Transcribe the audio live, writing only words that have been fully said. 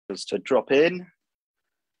was to drop in.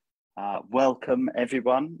 Welcome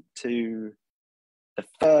everyone to the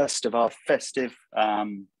first of our festive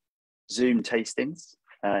Zoom tastings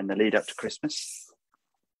in the lead up to Christmas.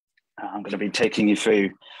 I'm going to be taking you through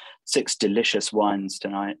 6 delicious wines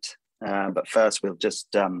tonight, but first we'll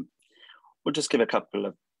just give a couple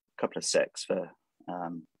of secs for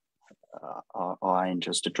our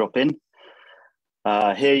angels to drop in.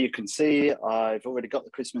 Here you can see I've already got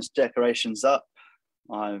the Christmas decorations up.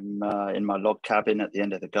 I'm in my log cabin at the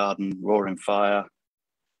end of the garden, roaring fire.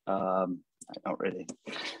 Not really.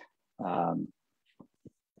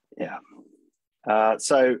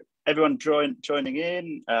 So everyone joining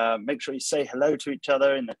in, make sure you say hello to each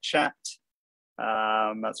other in the chat.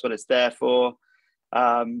 That's what it's there for.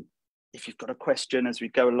 If you've got a question as we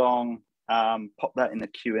go along, pop that in the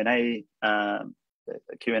Q&A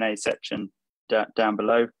section down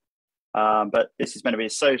below. But this is going to be a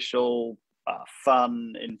social,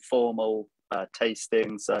 fun, informal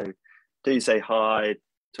tasting. So do say hi,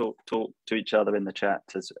 talk to each other in the chat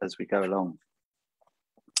as we go along.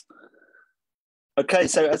 Okay,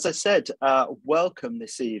 so as I said, welcome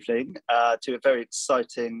this evening to a very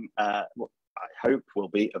exciting, what I hope will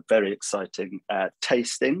be a very exciting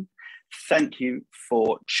tasting. Thank you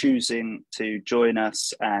for choosing to join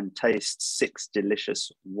us and taste 6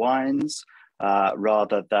 delicious wines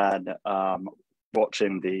rather than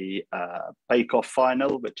watching the bake-off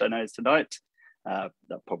final, which I know is tonight.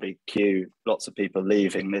 That'll probably cue lots of people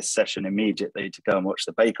leaving this session immediately to go and watch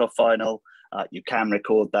the bake-off final. You can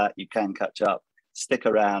record that, you can catch up, stick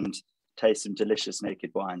around, taste some delicious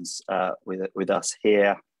naked wines with us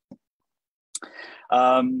here.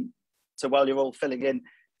 So while you're all filling in,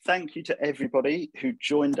 thank you to everybody who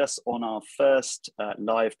joined us on our first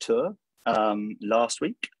live tour last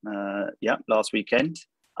week. Last weekend.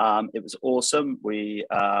 It was awesome. We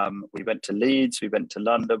went to Leeds, we went to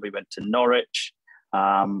London, we went to Norwich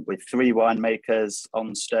with 3 winemakers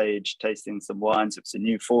on stage tasting some wines. It was a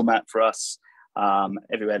new format for us.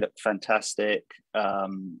 Everywhere looked fantastic,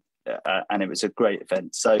 and it was a great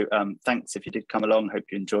event. So thanks if you did come along. Hope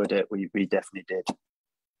you enjoyed it. We definitely did.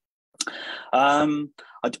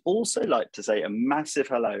 I'd also like to say a massive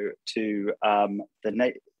hello to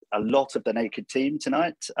a lot of the Naked team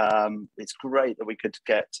tonight. It's great that we could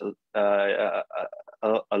get a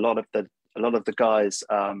lot of the guys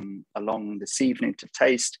along this evening to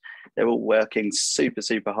taste. They're all working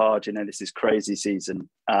super hard. You know, this is crazy season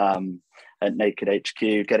at Naked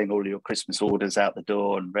HQ, getting all your Christmas orders out the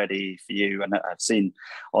door and ready for you. And I've seen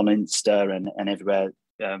on Insta and everywhere,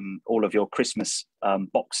 all of your Christmas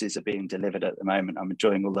boxes are being delivered at the moment. I'm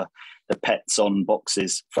enjoying all the pets on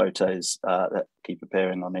boxes photos that keep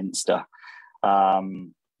appearing on Insta.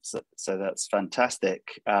 So that's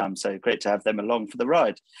fantastic. So great to have them along for the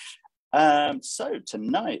ride. So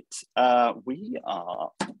tonight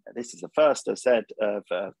this is the first, I said, of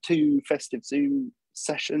 2 festive Zoom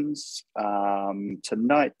sessions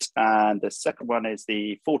tonight, and the second one is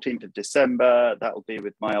the 14th of December. That will be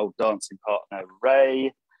with my old dancing partner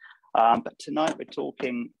Ray. But tonight we're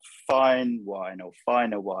talking fine wine or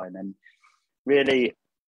finer wine, and really,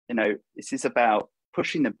 you know, this is about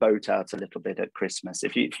pushing the boat out a little bit at Christmas.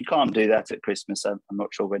 If you can't do that at Christmas, I'm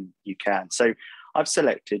not sure when you can. So I've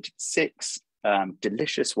selected 6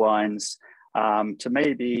 delicious wines to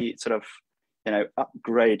maybe sort of, you know,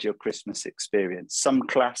 upgrade your Christmas experience. Some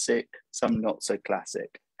classic, some not so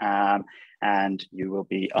classic, and you will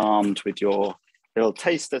be armed with your little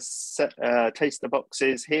taster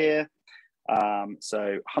boxes here. So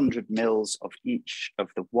 100 mils of each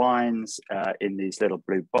of the wines in these little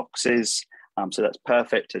blue boxes. So that's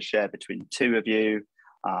perfect to share between 2 of you.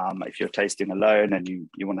 If you're tasting alone and you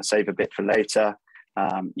want to save a bit for later,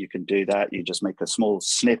 you can do that. You just make a small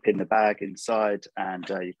snip in the bag inside, and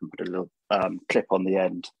you can put a little clip on the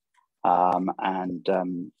end, and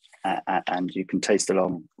you can taste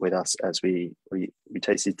along with us as we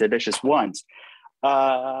taste these delicious wines.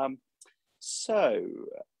 So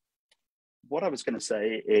what I was going to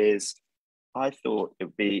say is, I thought it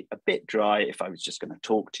would be a bit dry if I was just going to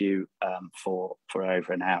talk to you for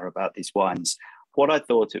over an hour about these wines. What I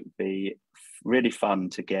thought it would be really fun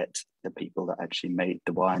to get the people that actually made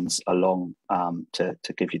the wines along to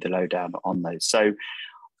give you the lowdown on those. So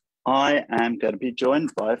I am going to be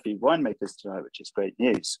joined by a few winemakers tonight, which is great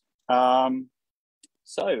news.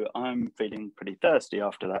 So I'm feeling pretty thirsty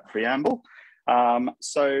after that preamble.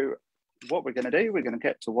 So what we're going to do, we're going to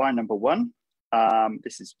get to wine number 1.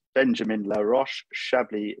 This is Benjamin Laroche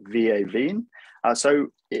Chablis Vieille Vin.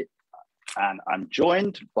 And I'm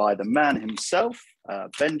joined by the man himself,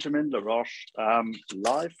 Benjamin Laroche,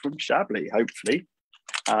 live from Chablis, hopefully.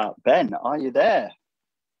 Ben, are you there?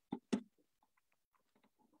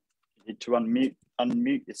 to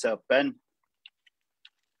unmute yourself, Ben.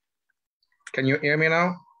 Can you hear me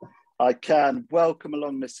now? I can. Welcome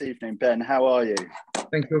along this evening, Ben. How are you?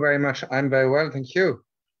 Thank you very much. I'm very well, thank you.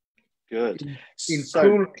 Good. In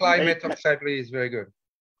cool climate of Chablis is very good.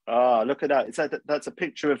 Ah, look at that. That's a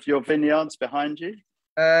picture of your vineyards behind you?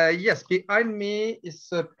 Yes, behind me is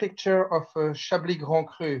a picture of Chablis Grand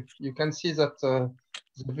Cru. You can see that the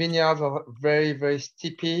vineyards are very, very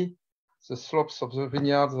steepy. The slopes of the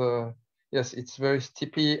vineyards, yes, it's very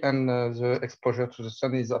steepy, and the exposure to the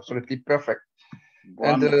sun is absolutely perfect.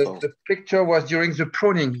 Wonderful. And the picture was during the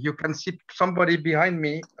pruning. You can see somebody behind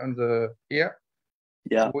me on the here,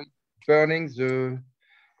 burning the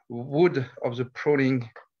wood of the pruning.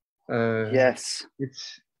 Yes.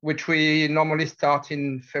 Which we normally start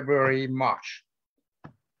in February, March.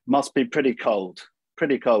 Must be pretty cold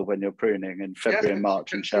when you're pruning in February and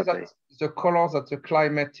March in Chablis. The colors of the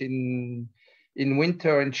climate in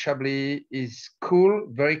winter in Chablis is cool,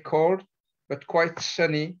 very cold, but quite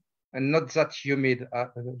sunny and not that humid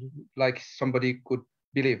like somebody could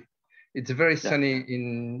believe. It's very sunny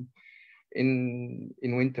in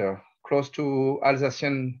winter, close to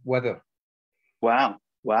Alsatian weather. Wow.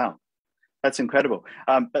 That's incredible.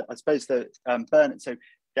 But I suppose that Bernard, so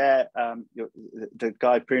there, the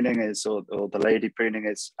guy pruning is, or the lady pruning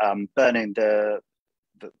is burning the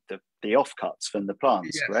offcuts from the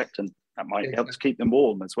plants, yes. Correct? And that might help to keep them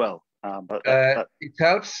warm as well. It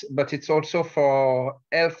helps, but it's also for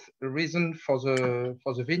health reason for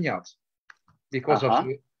the vineyards because of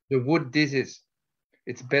the wood disease.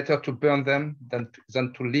 It's better to burn them than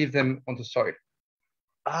to leave them on the soil.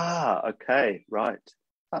 Ah, okay, right.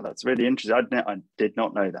 Oh, that's really interesting. I did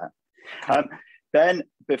not know that. Ben,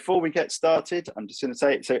 before we get started, I'm just going to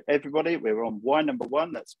say, so everybody, we're on wine number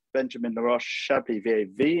 1. That's Benjamin Laroche Chablis Vieille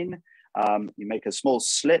Vigne. You make a small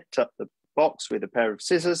slit up the box with a pair of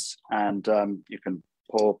scissors, and you can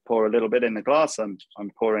pour a little bit in the glass. I'm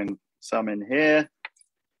pouring some in here.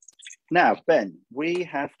 Now, Ben, we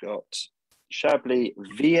have got Chablis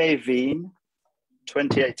Vieille Vigne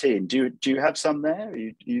 2018. Do you have some there? Are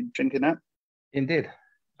you drinking that? Indeed.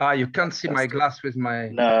 You can't see my glass with my...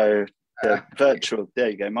 No, the virtual. There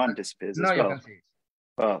you go. Mine disappears as well. You can see it.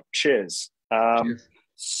 Well, cheers. Cheers.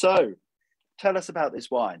 So, tell us about this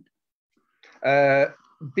wine.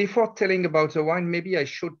 Before telling about the wine, maybe I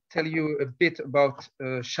should tell you a bit about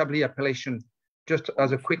Chablis appellation, just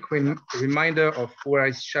as a quick reminder of where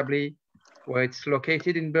is Chablis, where it's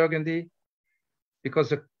located in Burgundy, because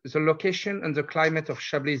the location and the climate of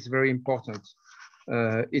Chablis is very important.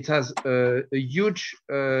 It has a huge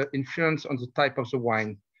influence on the type of the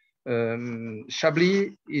wine.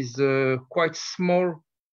 Chablis is a quite small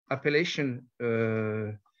appellation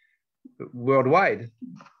worldwide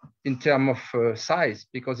in terms of size,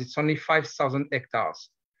 because it's only 5,000 hectares.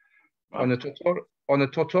 Wow. on a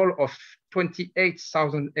total of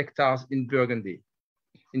 28,000 hectares in Burgundy.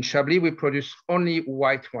 In Chablis, we produce only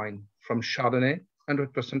white wine from Chardonnay,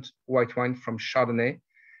 100% white wine from Chardonnay,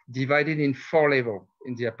 divided in 4 levels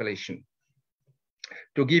in the appellation.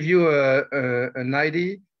 To give you an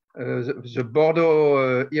idea, the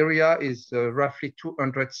Bordeaux area is roughly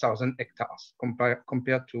 200,000 hectares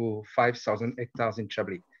compared to 5,000 hectares in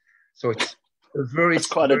Chablis. So it's a That's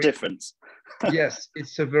quite a difference. Yes,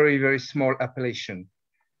 it's a very, very small appellation.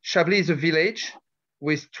 Chablis is a village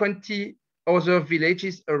with 20 other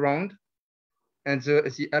villages around, and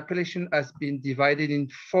the appellation has been divided in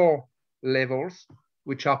 4 levels,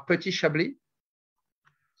 which are Petit Chablis.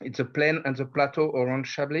 It's a plain and the plateau around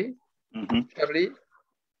Chablis. Chablis,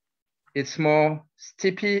 it's more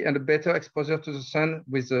steepy and a better exposure to the sun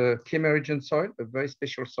with a Kéméridien soil, a very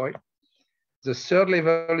special soil. The 3rd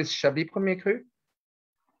level is Chablis Premier Cru.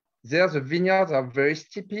 There, the vineyards are very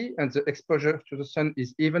steepy and the exposure to the sun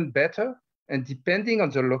is even better. And depending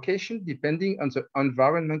on the location, depending on the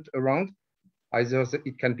environment around, either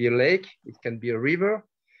it can be a lake, it can be a river,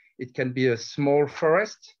 it can be a small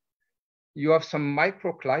forest. You have some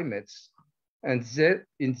microclimates. And there,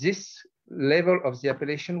 in this level of the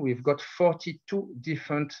appellation, we've got 42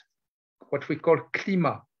 different, what we call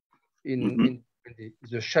climat. In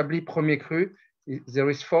the Chablis Premier Cru, there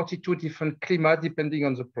is 42 different climat depending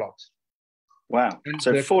on the plot. Wow, and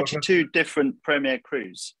so 42 different Premier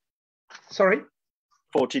Crus. Sorry?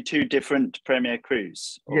 42 different Premier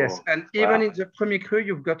Crus. Yes, and even in the Premier Cru,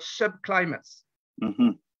 you've got subclimates.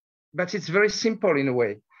 But it's very simple in a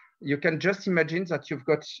way. You can just imagine that you've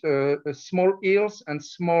got small hills and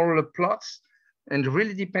small plots, and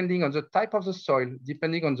really depending on the type of the soil,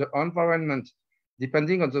 depending on the environment,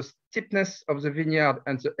 depending on the steepness of the vineyard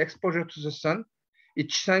and the exposure to the sun, it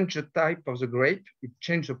changes the type of the grape, it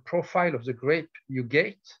changes the profile of the grape you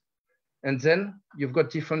get, And then you've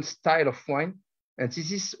got different style of wine. And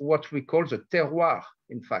this is what we call the terroir,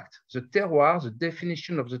 in fact. The terroir, the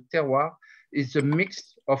definition of the terroir is the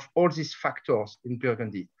mix of all these factors in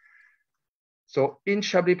Burgundy. So in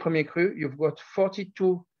Chablis Premier Cru, you've got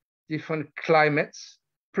 42 different climates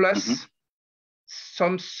plus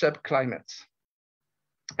some subclimates.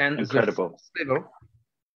 And incredible. The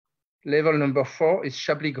level number 4 is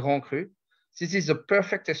Chablis Grand Cru. This is a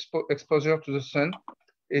perfect exposure to the sun.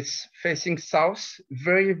 It's facing south,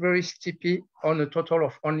 very, very steepy on a total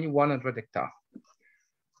of only 100 hectares.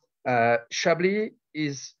 Chablis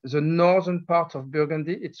is the northern part of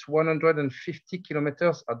Burgundy. It's 150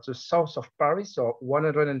 kilometers at the south of Paris, or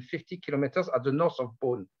 150 kilometers at the north of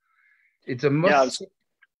Beaune. It's the most...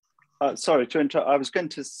 sorry to interrupt. I was going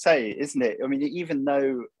to say, isn't it? I mean, even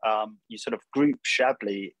though you sort of group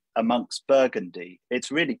Chablis amongst Burgundy,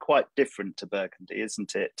 it's really quite different to Burgundy,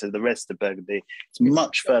 isn't it? To the rest of Burgundy, it's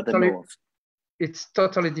much further north. It's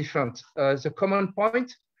totally different. The common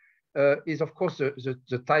point is, of course,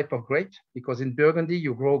 the type of grape, because in Burgundy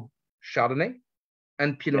you grow Chardonnay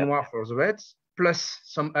and Pinot Noir for the reds, plus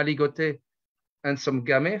some Aligoté and some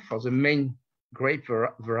Gamay for the main grape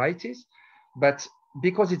varieties. But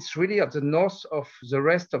because it's really at the north of the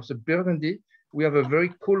rest of the Burgundy, we have a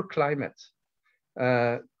very cool climate.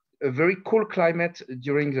 A very cool climate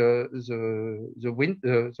during the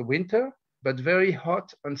winter, but very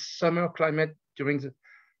hot and summer climate during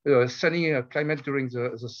the sunny climate during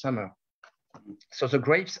the summer. So the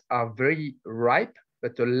grapes are very ripe,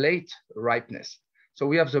 but a late ripeness. So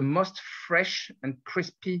we have the most fresh and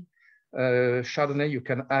crispy Chardonnay you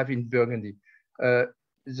can have in Burgundy.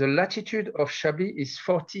 The latitude of Chablis is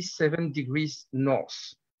 47 degrees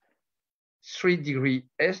north, 3 degrees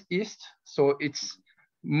east. So it's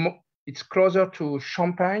closer to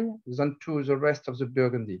Champagne than to the rest of the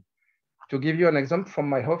Burgundy. To give you an example, from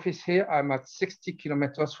my office here, I'm at 60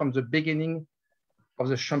 kilometers from the beginning of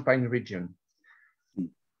the Champagne region.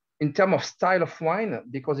 In terms of style of wine,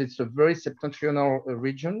 because it's a very septentrional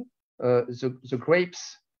region, the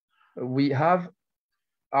grapes we have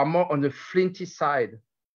are more on the flinty side,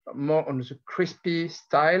 more on the crispy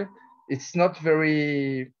style. It's not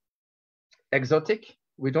very exotic.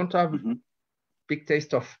 We don't have big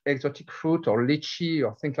taste of exotic fruit or lychee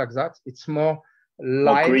or things like that. It's more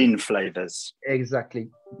light. More green flavors. Exactly.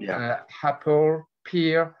 Yeah. Apple,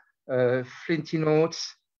 pear, flinty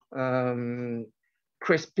notes,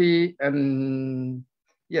 crispy, and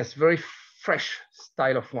yes, very fresh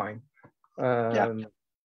style of wine.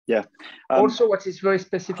 Also, what is very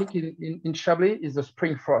specific in Chablis is the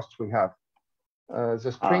spring frost we have.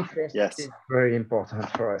 The spring frost is very important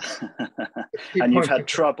for us. And you've had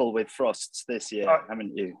trouble with frosts this year,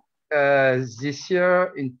 haven't you? This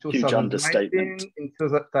year, in 2019, in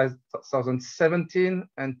 2017,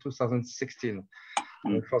 and 2016,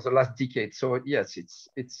 for the last decade. So yes,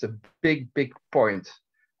 it's a big point.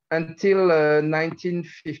 Until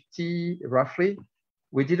 1950, roughly,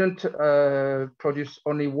 we didn't produce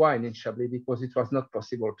only wine in Chablis because it was not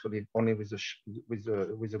possible to live only with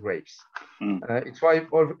the grapes. It's why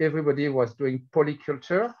everybody was doing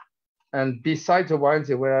polyculture, and besides the wine,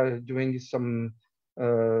 they were doing some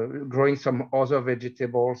growing some other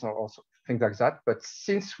vegetables or things like that. But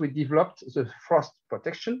since we developed the frost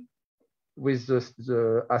protection with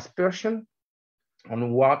the aspersion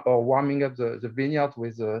on warming up the vineyard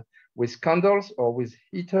with candles or with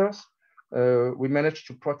heaters, we managed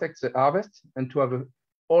to protect the harvest and to have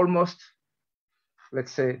almost,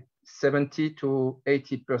 let's say, 70 to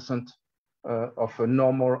 80% of a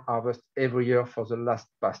normal harvest every year for the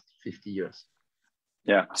past 50 years.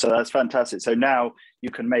 Yeah, so that's fantastic. So now you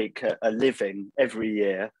can make a living every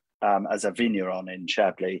year as a vigneron in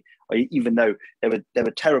Chablis, even though there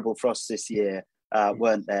were terrible frosts this year,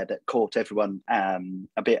 weren't there, that caught everyone a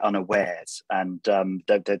bit unawares, and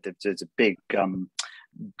there's a big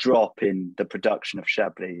drop in the production of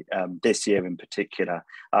Chablis this year in particular.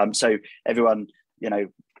 So everyone, no,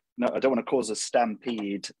 I don't want to cause a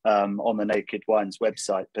stampede on the Naked Wines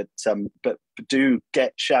website, but do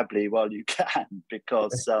get Chablis while you can,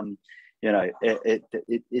 because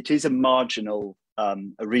it is a marginal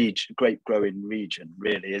grape growing region,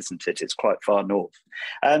 really, isn't it? It's quite far north.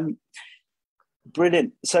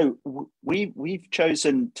 Brilliant. So we've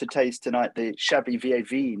chosen to taste tonight the Chablis Vieilles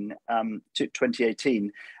Vignes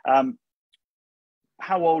 2018.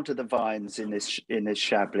 How old are the vines in this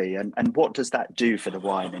Chablis, and what does that do for the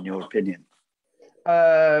wine, in your opinion?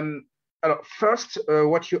 First,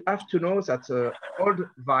 what you have to know is that old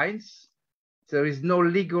vines, there is no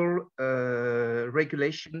legal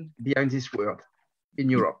regulation behind this word in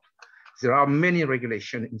Europe. There are many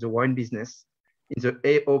regulations in the wine business. in the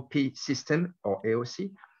AOP system or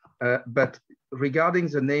AOC. But regarding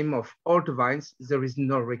the name of old vines, there is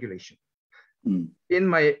no regulation. In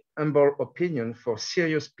my humble opinion, for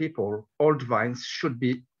serious people, old vines should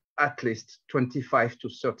be at least 25 to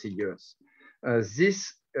 30 years.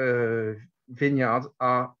 These vineyards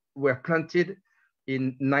were planted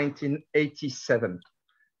in 1987.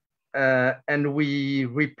 And we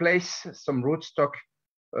replace some rootstock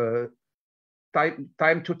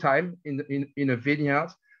time to time in a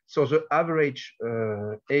vineyard. So the average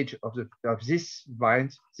age of these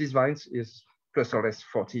vines is plus or less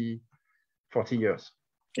 40 years.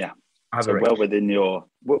 Yeah. Average. So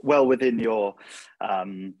well within your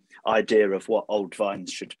idea of what old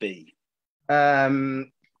vines should be.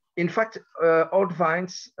 In fact, old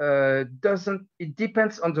vines it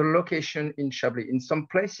depends on the location in Chablis. In some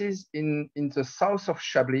places in the south of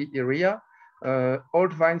Chablis area,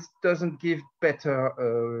 old vines doesn't give better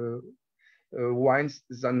wines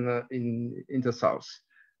than in the south.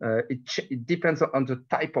 It depends on the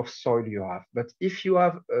type of soil you have. But if you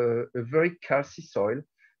have a very calcy soil,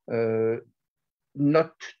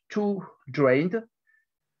 not too drained,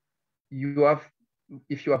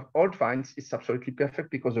 if you have old vines, it's absolutely perfect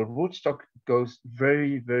because the rootstock goes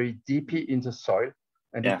very, very deep in the soil,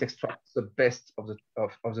 and it extracts the best of the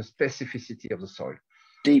specificity of the soil.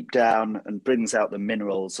 Deep down and brings out the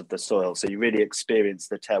minerals of the soil. So you really experience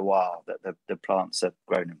the terroir that the plants are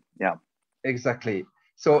grown in. Yeah. Exactly.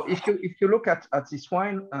 So if you look at this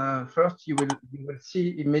wine, first you will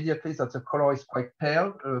see immediately that the color is quite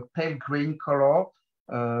pale green color,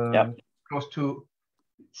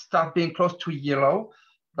 start being close to yellow,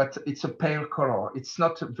 but it's a pale color. It's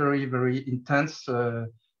not very, very intense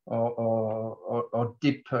or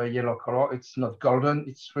deep yellow color. It's not golden.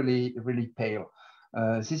 It's really, really pale.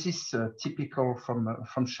 This is typical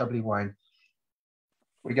from Chablis wine.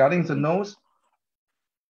 Regarding the nose,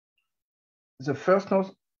 the first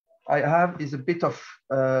nose I have is a bit of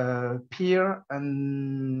pear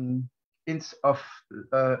and hints of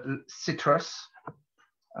citrus.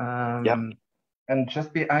 And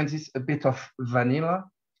just behind this, a bit of vanilla,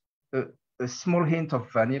 a small hint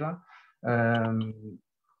of vanilla. And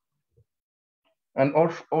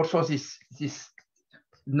also this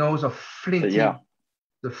nose of flinty,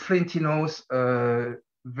 the flinty nose,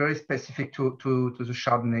 very specific to the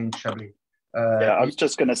Chardonnay in Chablis. I was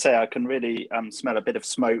just going to say, I can really smell a bit of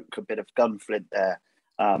smoke, a bit of gunflint there.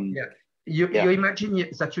 You imagine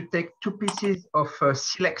that you take 2 pieces of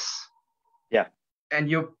silex, and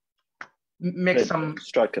you make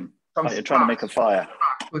strike them. Like you're trying to make a fire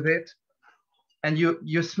with it, and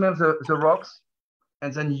you smell the rocks,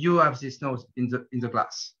 and then you have this nose in the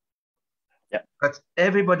glass. But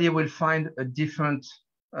everybody will find a different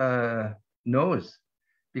nose,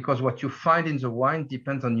 because what you find in the wine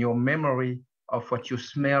depends on your memory of what you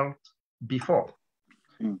smelled before.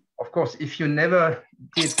 Of course, if you never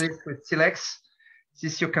did this with silex,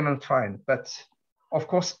 this you cannot find. But of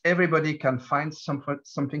course, everybody can find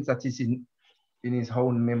something that is in his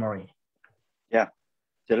own memory. Yeah,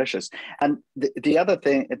 delicious. And the other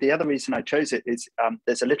reason I chose it is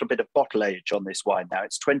there's a little bit of bottle age on this wine now.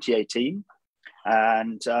 It's 2018.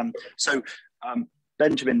 And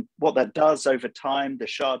Benjamin, what that does over time, the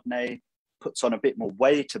Chardonnay puts on a bit more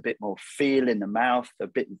weight, a bit more feel in the mouth, a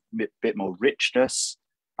bit more richness.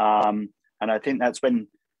 And I think that's when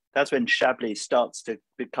Chablis starts to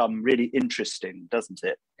become really interesting, doesn't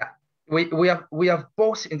it? Yeah, we have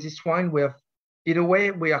both in this wine. We have, in a way,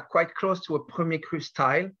 we are quite close to a Premier Cru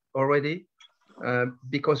style already,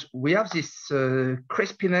 because we have this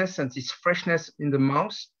crispiness and this freshness in the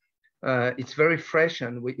mouth. It's very fresh,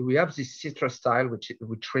 and we have this citrus style which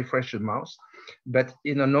refreshes the mouth. But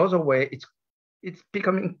in another way, it's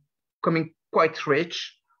becoming quite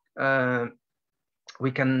rich. We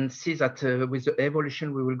can see that with the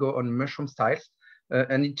evolution, we will go on mushroom styles.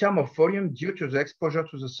 And in terms of volume, due to the exposure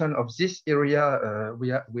to the sun of this area,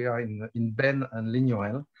 we are in Ben and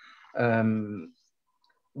Lignoel.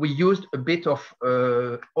 We used a bit of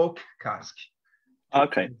oak cask.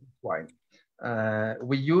 Okay. Wine.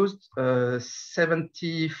 We used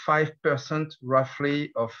 75%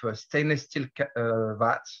 roughly of stainless steel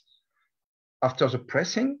vats after the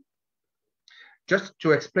pressing. Just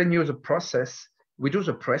to explain you the process, we do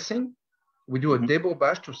the pressing, we do a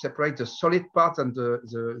débobage to separate the solid part and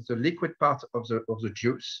the liquid part of the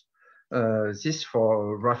juice. This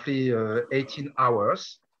for roughly 18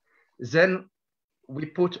 hours. Then we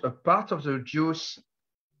put a part of the juice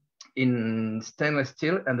in stainless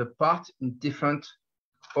steel and a part in different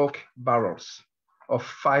oak barrels of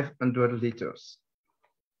 500 liters.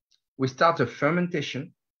 We start the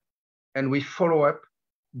fermentation, and we follow up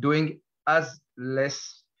doing as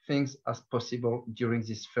less things as possible during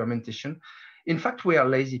this fermentation. In fact, we are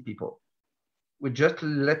lazy people. We just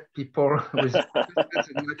let people with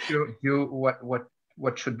nature do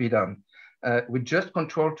what should be done. We just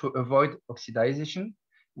control to avoid oxidization.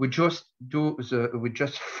 We just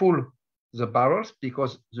full the barrels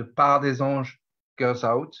because the part des anges goes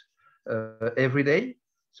out every day.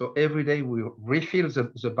 So every day we refill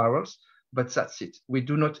the barrels, but that's it. We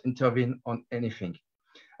do not intervene on anything.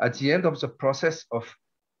 At the end of the process of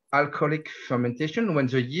alcoholic fermentation, when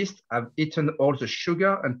the yeast have eaten all the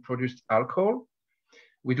sugar and produced alcohol,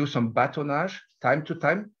 we do some batonnage time to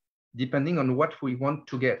time, depending on what we want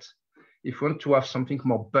to get. If we want to have something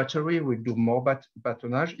more buttery, we'll do more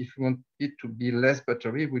batonnage. If we want it to be less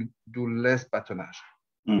buttery, we'll do less batonnage.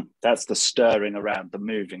 That's the stirring around, the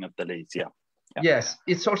moving of the lees, yeah. Yes,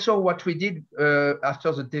 it's also what we did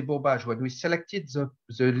after the débobage, when we selected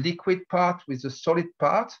the liquid part with the solid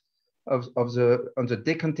part on the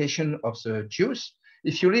decantation of the juice.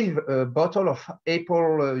 If you leave a bottle of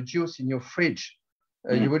apple juice in your fridge,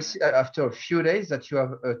 you will see after a few days that you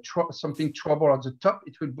have something trouble at the top.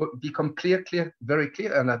 It will become clear, very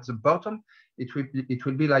clear, and at the bottom, it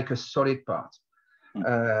will be like a solid part.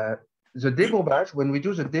 The débobage, when we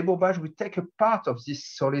do the débobage, we take a part of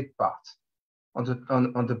this solid part on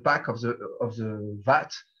the back of the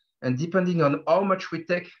vat, and depending on how much we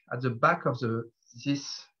take at the back of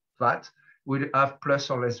this vat, we'll have plus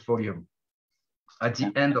or less volume at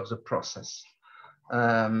the end of the process.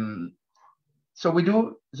 So we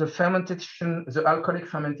do the fermentation, the alcoholic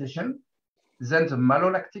fermentation, then the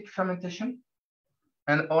malolactic fermentation,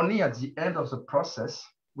 and only at the end of the process,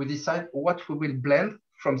 we decide what we will blend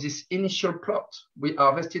from this initial plot we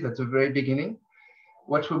harvested at the very beginning,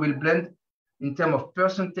 what we will blend in terms of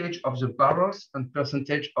percentage of the barrels and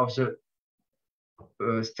percentage of the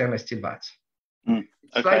stainless steel vats.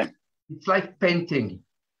 It's like painting.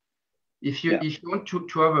 If you want to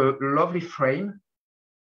have a lovely frame,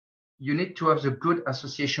 you need to have the good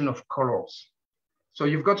association of colors. So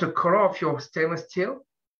you've got the color of your stainless steel,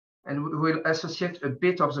 and we will associate a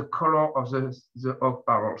bit of the color of the oak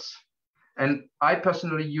barrels. And I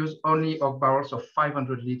personally use only oak barrels of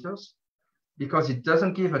 500 liters because it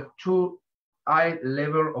doesn't give a too high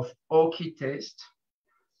level of oaky taste.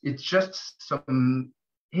 It's just some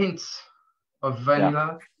hints of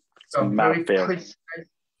vanilla, some very crisp,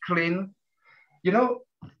 clean. You know,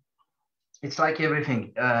 it's like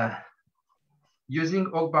everything. Using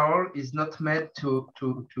oak barrel is not meant to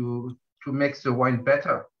make the wine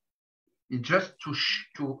better. It's just to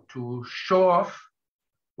show off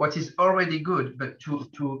what is already good, but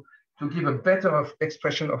to give a better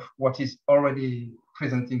expression of what is already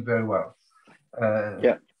presenting very well.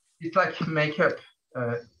 It's like makeup.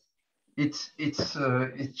 It's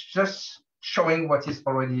just showing what is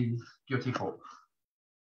already beautiful.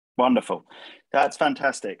 Wonderful. That's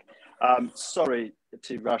fantastic. Sorry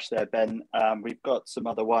to rush there, Ben. We've got some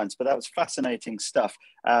other wines, but that was fascinating stuff.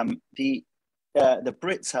 The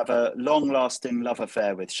Brits have a long-lasting love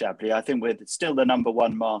affair with Chablis. I think we're still the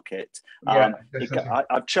 #1 market.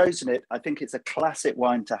 I've chosen it. I think it's a classic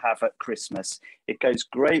wine to have at Christmas. It goes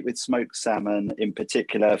great with smoked salmon, in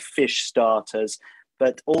particular, fish starters,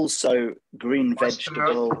 but also green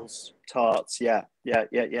vegetables, tarts.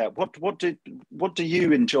 What do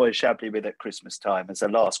you enjoy Chablis with at Christmas time? As a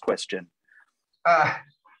last question.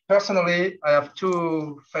 Personally, I have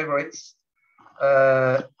 2 favorites.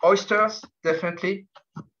 Oysters, definitely.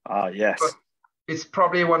 Yes. But it's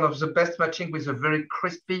probably one of the best matching with a very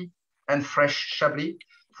crispy and fresh Chablis.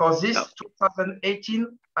 For this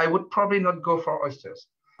 2018, I would probably not go for oysters.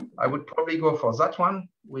 I would probably go for that one.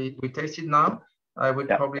 We tasted now. I would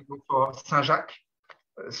probably go for Saint-Jacques.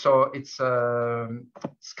 So it's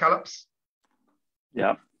scallops.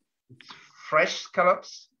 Yeah. It's fresh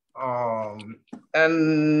scallops.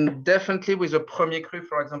 And definitely with a Premier Cru,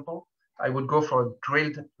 for example, I would go for a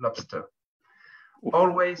grilled lobster.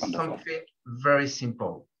 Always something very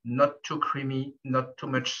simple, not too creamy, not too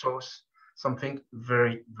much sauce, something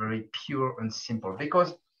very, very pure and simple.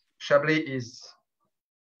 Because Chablis is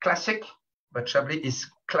classic, but Chablis is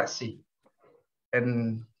classy.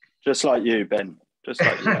 And just like you, Ben. Just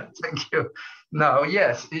like you. Thank you. No,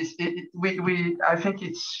 yes, I think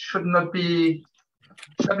it should not be.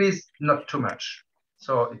 Chablis is not too much,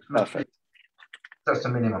 so it must be just a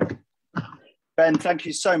minimum. Ben, thank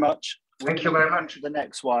you so much. Thank you very much. To the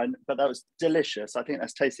next one, but that was delicious. I think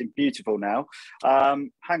that's tasting beautiful now.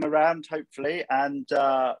 Hang around, hopefully, and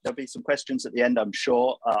there'll be some questions at the end, I'm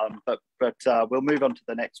sure. But we'll move on to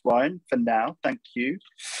the next wine for now. Thank you.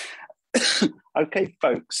 Okay,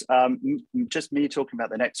 folks, just me talking about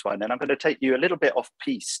the next wine, and I'm going to take you a little bit off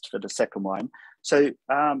piste for the second wine. So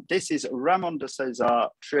this is Ramon de Cesar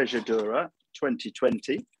Trejedura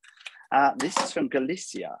 2020. This is from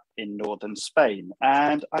Galicia in northern Spain.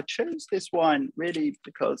 And I chose this wine really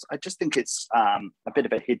because I just think it's a bit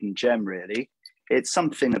of a hidden gem, really. It's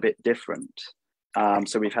something a bit different.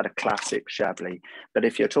 So we've had a classic Chablis, but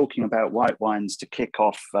if you're talking about white wines to kick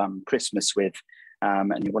off Christmas with,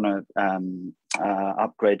 and you want to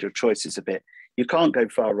upgrade your choices a bit, you can't go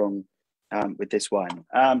far wrong with this wine.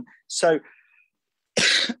 So,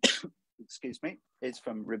 excuse me, it's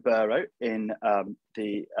from Ribeiro in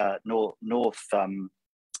the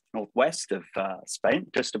northwest of Spain,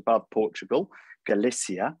 just above Portugal,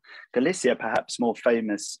 Galicia. Galicia, perhaps more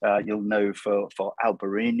famous, you'll know for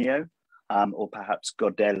Albarino, or perhaps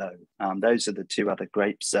Godello. Those are the two other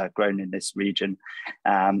grapes grown in this region.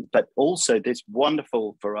 But also this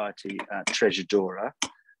wonderful variety, Trejedura,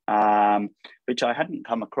 which I hadn't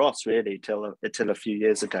come across really till a few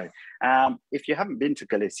years ago. If you haven't been to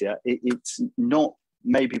Galicia, it's not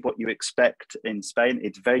maybe what you expect in Spain.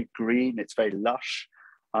 It's very green, it's very lush.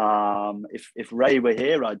 If Ray were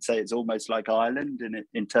here, I'd say it's almost like Ireland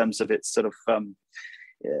in terms of its sort of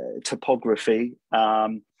topography.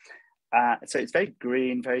 So it's very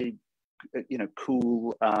green, very,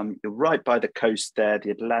 cool. You're right by the coast there,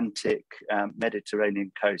 the Atlantic,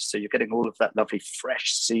 Mediterranean coast. So you're getting all of that lovely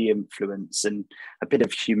fresh sea influence and a bit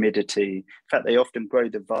of humidity. In fact, they often grow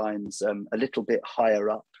the vines a little bit higher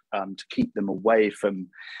up to keep them away from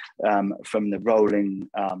the rolling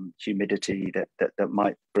humidity that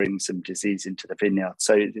might bring some disease into the vineyard.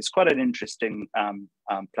 So it's quite an interesting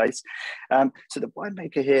place. So the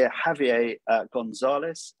winemaker here, Javier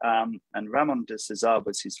Gonzalez, and Ramon de Cesar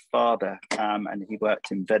was his father, and he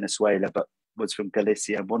worked in Venezuela, but was from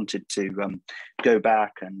Galicia and wanted to go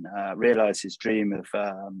back and realize his dream of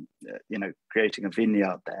creating a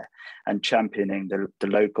vineyard there and championing the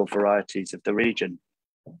local varieties of the region.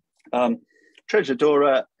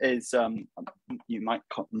 Trejedura is, you might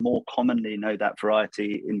more commonly know that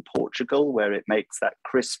variety in Portugal, where it makes that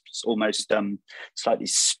crisp, almost slightly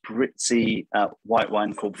spritzy white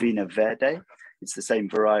wine called Vinho Verde. It's the same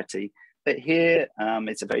variety. But here,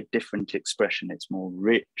 it's a very different expression. It's more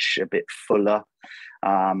rich, a bit fuller,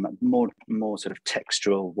 more sort of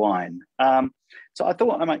textural wine. So I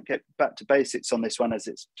thought I might get back to basics on this one, as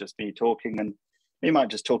it's just me talking, and we might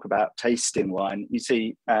just talk about tasting wine. You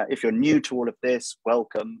see, if you're new to all of this,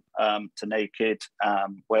 welcome to Naked.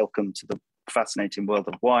 Welcome to the fascinating world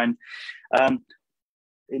of wine.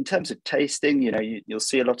 In terms of tasting, you'll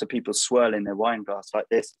see a lot of people swirling their wine glass like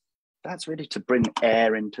this. That's really to bring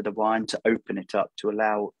air into the wine, to open it up, to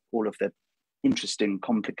allow all of the interesting,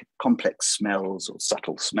 complex smells or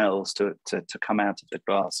subtle smells to come out of the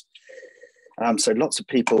glass. So lots of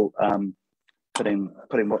people putting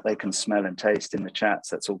what they can smell and taste in the chats.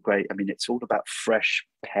 That's all great. I mean, it's all about fresh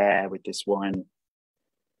pear with this wine,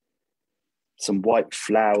 some white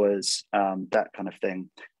flowers, that kind of thing.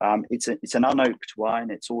 It's an unoaked wine.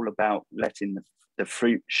 It's all about letting the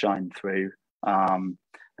fruit shine through, and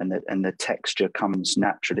the texture comes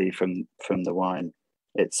naturally from the wine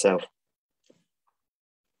itself.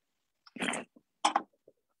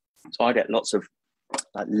 So I get lots of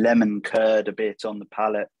lemon curd a bit on the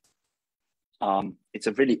palate. It's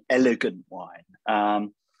a really elegant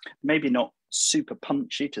wine. Maybe not super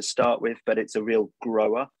punchy to start with, but it's a real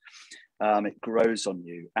grower. It grows on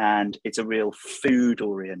you, and it's a real food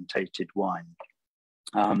orientated wine.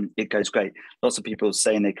 It goes great. Lots of people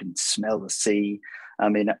saying they can smell the sea. I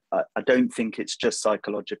mean, I don't think it's just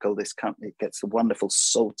psychological. This company gets the wonderful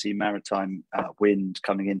salty maritime wind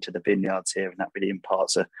coming into the vineyards here, and that really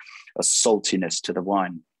imparts a saltiness to the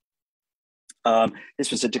wine.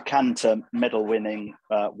 This was a decanter medal-winning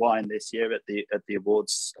wine this year at the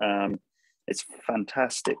awards. It's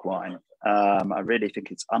fantastic wine. I really think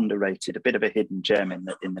it's underrated, a bit of a hidden gem in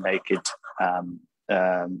the Naked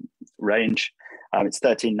range. It's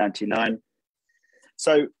 $13.99.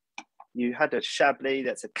 So you had a Chablis.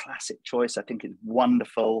 That's a classic choice. I think it's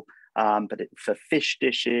wonderful. But for fish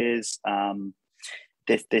dishes,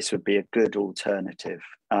 this would be a good alternative.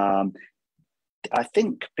 I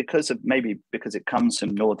think because it comes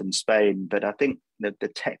from northern Spain, but I think that the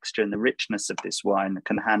texture and the richness of this wine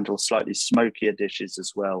can handle slightly smokier dishes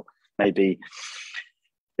as well. Maybe,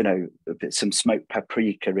 some smoked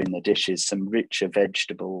paprika in the dishes, some richer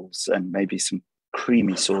vegetables, and maybe some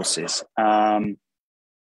creamy sauces.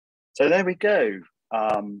 So there we go.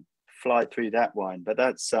 Fly through that wine, but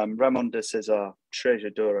that's Ramon de Cesar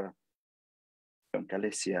Trejedura from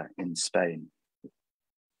Galicia in Spain.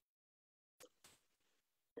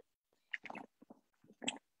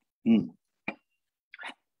 Mm.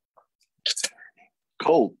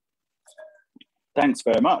 Cool. Thanks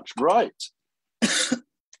very much. Right.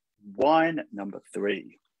 Wine number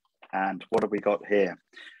 3. And what have we got here?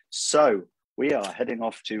 So we are heading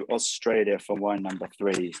off to Australia for wine number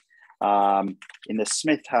 3. In the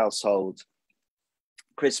Smith household,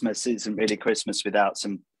 Christmas isn't really Christmas without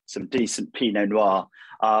some decent Pinot Noir.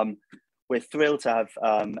 We're thrilled to have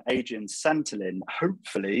Adrian Santolin,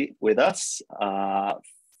 hopefully, with us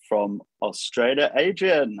from Australia.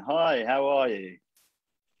 Adrian, hi, how are you?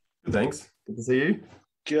 Thanks. Good to see you.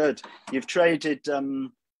 Good. You've traded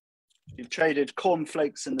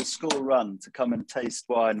cornflakes and the school run to come and taste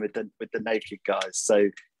wine with the naked guys. So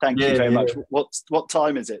thank you very much. What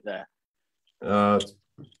time is it there? It's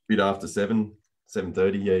a bit after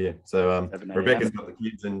 7:30. Yeah. So Rebecca's got the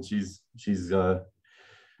kids and she's got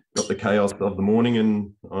the chaos of the morning,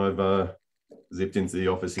 and I've zipped into the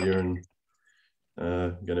office here and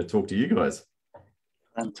going to talk to you guys.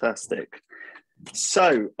 Fantastic.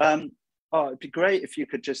 So it'd be great if you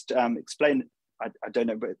could just explain. I don't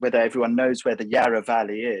know whether everyone knows where the Yarra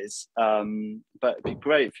Valley is, but it'd be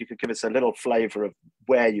great if you could give us a little flavour of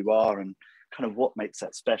where you are and kind of what makes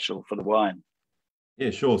that special for the wine. Yeah,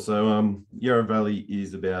 sure. So Yarra Valley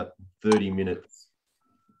is about 30 minutes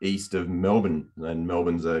east of Melbourne, and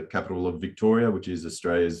Melbourne's a capital of Victoria, which is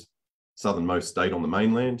Australia's southernmost state on the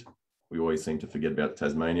mainland. We always seem to forget about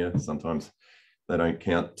Tasmania. Sometimes they don't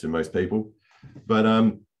count to most people, but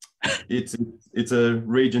it's a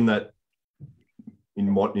region that in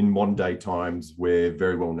modern day times we're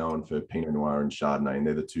very well known for Pinot Noir and Chardonnay, and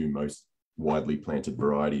they're the two most widely planted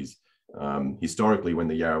varieties. Historically, when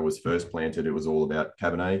the Yarra was first planted, it was all about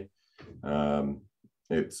Cabernet.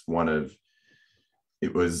 It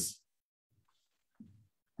was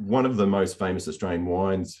one of the most famous Australian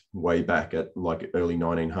wines way back at like early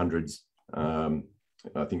 1900s. I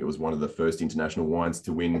think it was one of the first international wines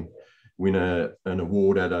to win an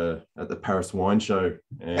award at the Paris Wine Show,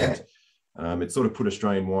 and it sort of put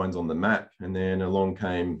Australian wines on the map. And then along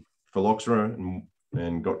came phylloxera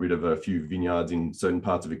and got rid of a few vineyards in certain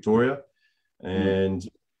parts of Victoria, and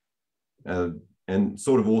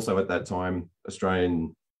sort of also at that time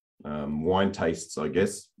Australian wine tastes, I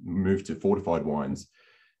guess, moved to fortified wines.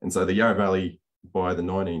 And so the Yarra Valley by the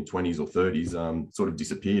 1920s or 30s sort of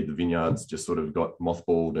disappeared. The vineyards just sort of got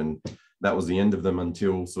mothballed, and that was the end of them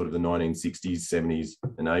until sort of the 1960s, 70s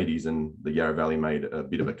and 80s, and the Yarra Valley made a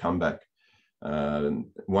bit of a comeback.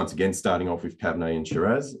 Once again, starting off with Cabernet and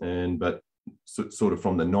Shiraz, but sort of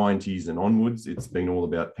from the 90s and onwards, it's been all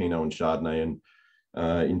about Pinot and Chardonnay. And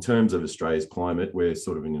in terms of Australia's climate, we're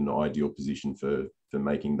sort of in an ideal position for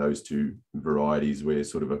making those two varieties. We're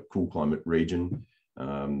sort of a cool climate region.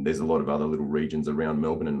 There's a lot of other little regions around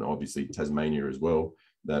Melbourne and obviously Tasmania as well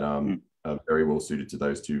that are very well suited to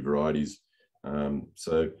those two varieties. And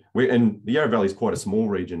the Yarra Valley is quite a small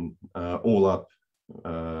region. All up,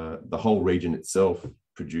 the whole region itself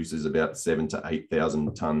produces about 7,000 to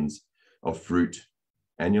 8,000 tons of fruit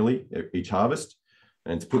annually, each harvest.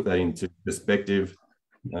 And to put that into perspective,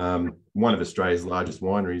 one of Australia's largest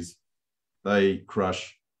wineries, they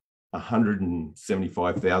crush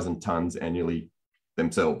 175,000 tons annually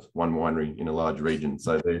themselves, one winery in a large region.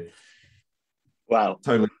 So they're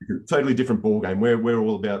totally different ball game. We're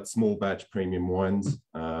all about small batch premium wines,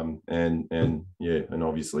 and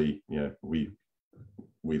obviously we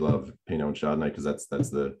love Pinot and Chardonnay because that's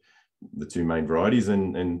the two main varieties,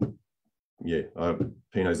 and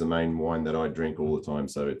Pinot's the main wine that I drink all the time.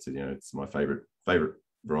 So it's my favorite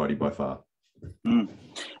variety by far.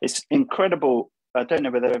 It's incredible. I don't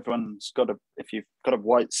know whether everyone's if you've got a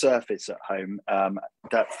white surface at home,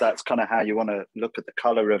 that's kind of how you want to look at the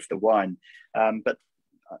color of the wine. But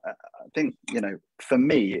I think, for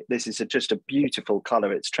me, this is just a beautiful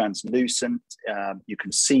color. It's translucent. You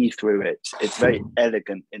can see through it. It's very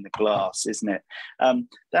elegant in the glass, isn't it?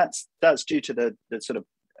 That's due to the sort of,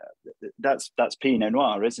 that's Pinot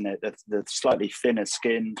Noir, isn't it? The slightly thinner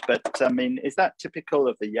skinned. But I mean, is that typical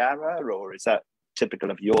of the Yarra, or is that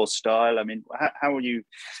typical of your style? I mean, how are you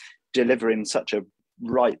delivering such a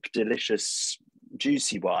ripe, delicious,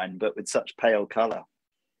 juicy wine, but with such pale color?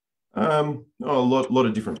 A lot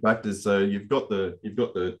of different factors. So you've got the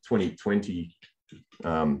 2020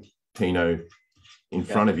 Pinot in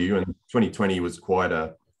front of you, and 2020 was quite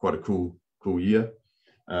a cool year.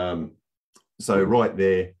 So right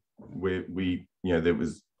there, there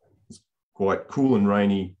was quite cool and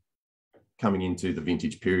rainy coming into the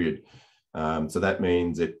vintage period. So that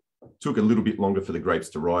means it took a little bit longer for the grapes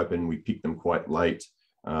to ripen. We picked them quite late,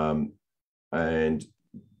 and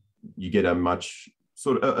you get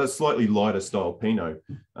a slightly lighter style Pinot.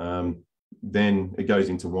 then it goes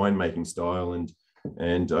into winemaking style,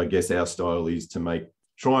 and I guess our style is to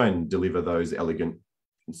try and deliver those elegant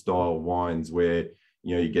style wines where,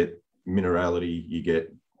 you know, you get minerality, you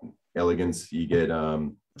get elegance, you get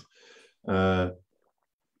a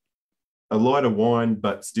lighter wine,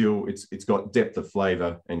 but still it's got depth of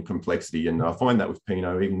flavor and complexity. And I find that with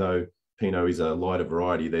Pinot, even though Pinot is a lighter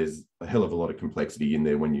variety, there's a hell of a lot of complexity in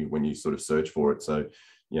there when you sort of search for it. So,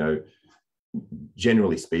 you know,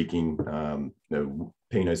 generally speaking, you know,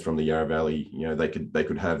 Pinots from the Yarra Valley, you know, they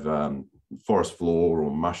could have forest floor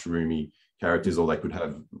or mushroomy characters, or they could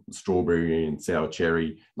have strawberry and sour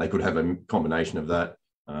cherry. They could have a combination of that.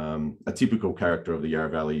 A typical character of the Yarra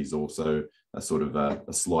Valley is also a sort of a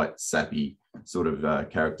slight sappy sort of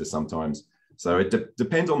character sometimes. So it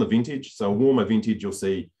depends on the vintage. So a warmer vintage, you'll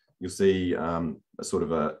see a sort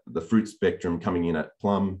of the fruit spectrum coming in at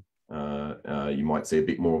plum. You might see a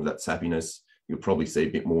bit more of that sappiness. You'll probably see a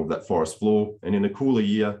bit more of that forest floor. And in a cooler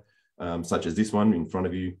year, such as this one in front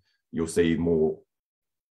of you, you'll see more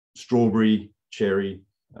strawberry, cherry,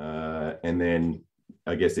 and then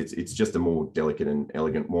I guess it's just a more delicate and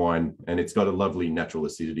elegant wine, and it's got a lovely natural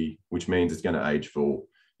acidity, which means it's going to age for,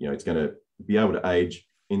 you know, it's going to be able to age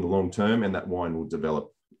in the long term, and that wine will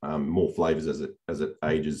develop more flavors as it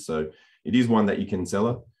ages. So it is one that you can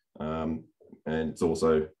cellar, and it's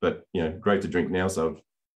also, but you know, great to drink now. So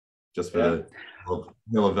just for the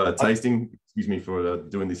hell of tasting, excuse me for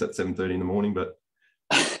doing this at 7:30 in the morning, but.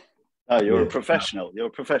 Oh, you're a professional. You're a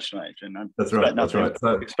professional, Adrian. That's right. That's right.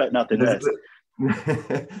 So expect nothing less.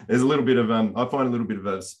 There's a little bit of I find a little bit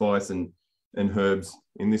of spice and herbs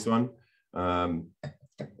in this one.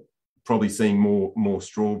 Probably seeing more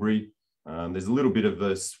strawberry. There's a little bit of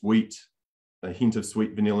a hint of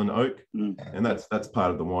sweet vanilla and oak, and that's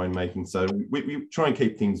part of the winemaking. So we try and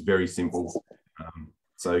keep things very simple.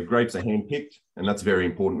 So grapes are hand-picked, and that's very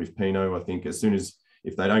important with Pinot. I think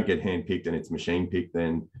if they don't get hand-picked and it's machine-picked,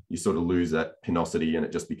 then you sort of lose that pinosity and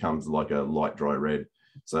it just becomes like a light, dry red.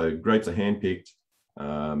 So grapes are hand-picked.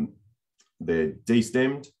 They're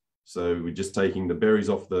de-stemmed. So we're just taking the berries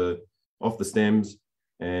off the stems,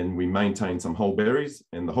 and we maintain some whole berries,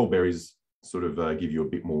 and the whole berries sort of give you a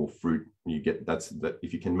bit more fruit. You get that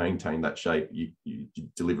if you can maintain that shape, you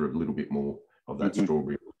deliver a little bit more of that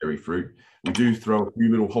strawberry berry fruit. We do throw a few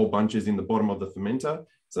little whole bunches in the bottom of the fermenter.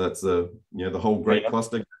 So that's the whole grape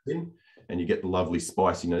cluster goes in, and you get the lovely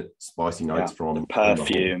spicy notes from the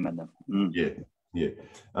perfume and the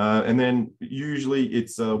and then usually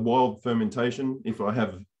it's a wild fermentation. If I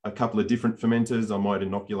have a couple of different fermenters, I might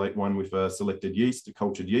inoculate one with a selected yeast, a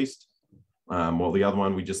cultured yeast, while the other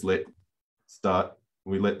one we just let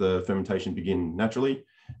the fermentation begin naturally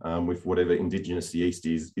with whatever indigenous yeast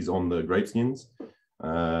is on the grape skins,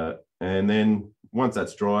 and then once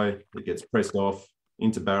that's dry, it gets pressed off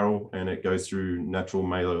into barrel, and it goes through natural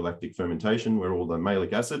malolactic fermentation, where all the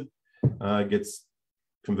malic acid gets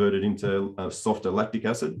converted into a softer lactic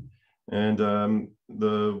acid, and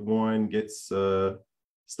the wine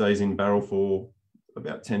stays in barrel for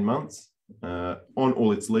about 10 months on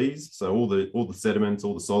all its lees. So all the sediments,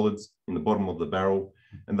 all the solids in the bottom of the barrel,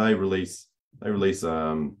 and they release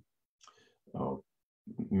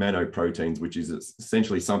manoproteins, which is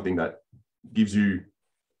essentially something that gives you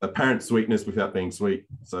apparent sweetness without being sweet.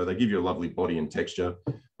 So they give you a lovely body and texture,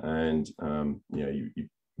 and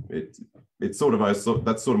it's sort of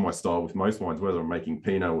that's sort of my style with most wines, whether I'm making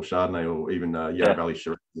Pinot or Chardonnay or even Yarra Valley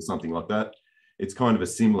Shiraz or something like that. It's kind of a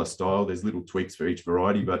similar style. There's little tweaks for each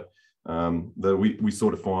variety, but we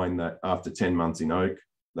sort of find that after 10 months in oak,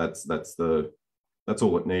 that's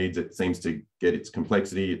all it needs. It seems to get its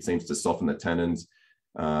complexity. It seems to soften the tannins,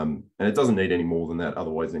 and it doesn't need any more than that.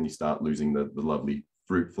 Otherwise, then you start losing the lovely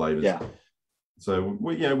fruit flavors. Yeah. So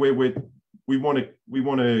we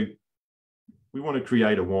want to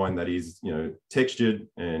create a wine that is, you know, textured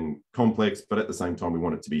and complex, but at the same time we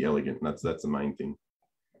want it to be elegant, and that's the main thing.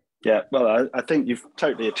 Yeah, well, I think you've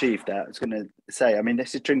totally achieved that. I was going to say, I mean,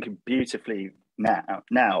 this is drinking beautifully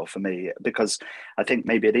now for me, because I think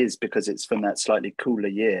maybe it is because it's from that slightly cooler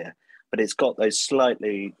year, but it's got those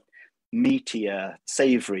slightly meatier,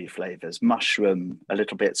 savoury flavours, mushroom, a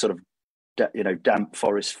little bit sort of, you know, damp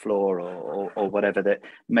forest floor or whatever, that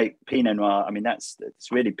make Pinot Noir. I mean, it's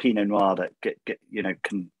really Pinot Noir that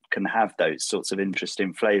can have those sorts of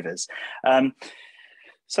interesting flavours.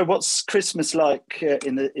 So what's Christmas like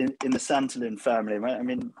in the Santolin family? I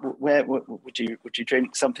mean, where would you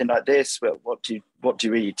drink something like this? What do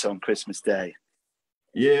you eat on Christmas Day?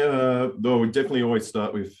 Yeah, though we definitely always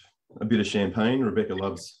start with a bit of champagne. Rebecca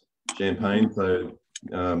loves champagne, so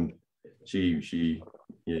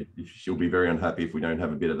she'll be very unhappy if we don't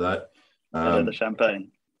have a bit of that. The champagne.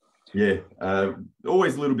 Yeah,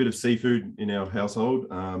 always a little bit of seafood in our household.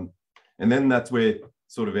 And then that's where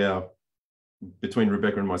sort of between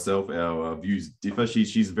Rebecca and myself, our views differ.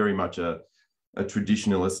 She's very much a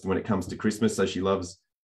traditionalist when it comes to Christmas. So she loves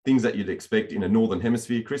things that you'd expect in a Northern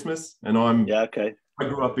Hemisphere Christmas. And I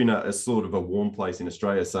grew up in a sort of a warm place in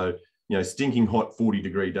Australia. So, stinking hot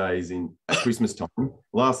 40-degree days at Christmas time.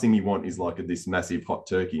 Last thing you want is like this massive hot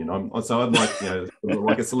turkey. And I'd like,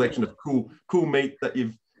 like a selection of cool meat that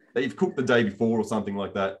you've cooked the day before or something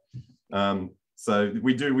like that. So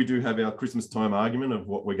we do have our Christmas time argument of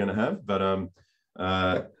what we're going to have, but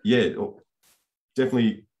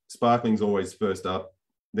definitely sparkling's always first up.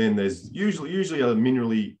 Then there's usually a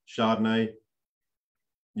minerally Chardonnay,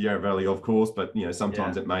 Yarra Valley, of course, but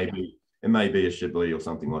sometimes it may be a Chablis or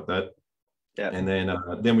something like that. Yeah. And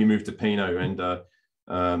then we move to Pinot, and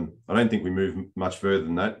I don't think we move much further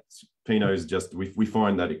than that. Pinot is just we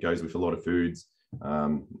find that it goes with a lot of foods,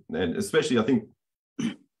 and especially I think.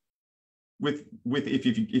 With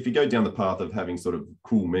if you go down the path of having sort of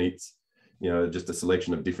cool meats, just a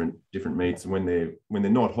selection of different meats, when they're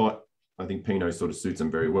not hot, I think Pinot sort of suits them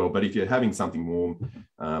very well. But if you're having something warm,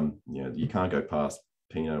 you can't go past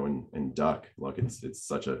Pinot and duck. Like it's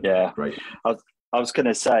such a great. I was going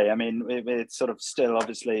to say, I mean, it's sort of still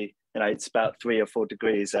obviously, it's about 3 or 4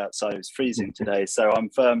 degrees outside. It's freezing today, so I'm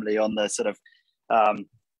firmly on the sort of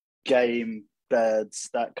game. Birds,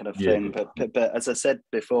 that kind of thing, but as I said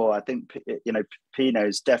before, I think Pinot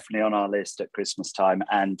is definitely on our list at Christmas time,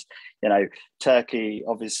 and turkey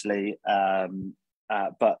obviously,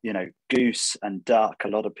 but goose and duck. A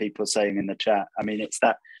lot of people saying in the chat. I mean, it's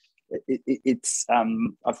that.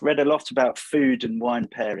 I've read a lot about food and wine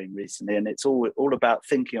pairing recently, and it's all about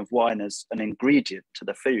thinking of wine as an ingredient to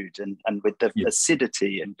the food, and with the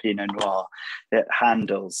acidity in Pinot Noir, it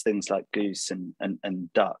handles things like goose and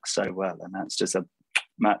duck so well, and that's just a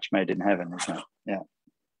match made in heaven, isn't it?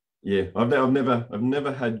 Yeah, I've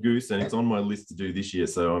never had goose, and it's on my list to do this year.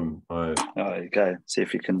 So there you go. See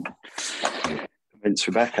if you can convince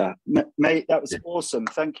Rebecca, mate. That was awesome.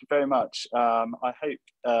 Thank you very much. I hope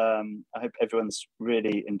everyone's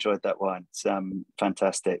really enjoyed that wine. It's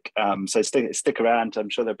fantastic. So stick around. I'm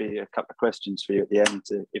sure there'll be a couple of questions for you at the end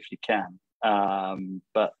if you can.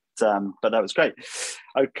 But that was great.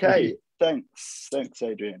 Okay, thanks,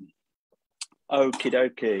 Adrian. Okie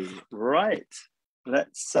dokie. Right,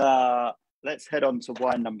 let's head on to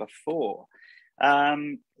wine number 4.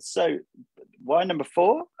 So wine number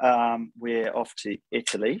 4, we're off to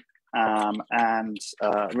Italy, and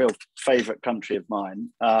a real favourite country of mine.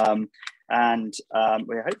 And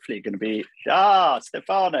we're hopefully going to be,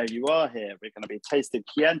 Stefano, you are here. We're going to be tasting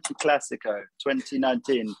Chianti Classico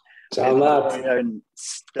 2019. Ciao, Matt. Very own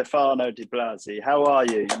Stefano Di Blasi. How are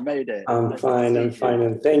you? You made it. I'm fine,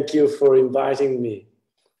 and thank you for inviting me.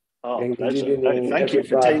 Oh, pleasure. Thank you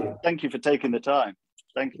for taking the time.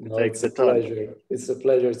 Thank you for taking the time. Pleasure. It's a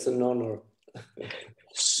pleasure. It's an honor.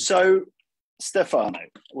 So, Stefano,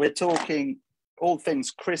 we're talking all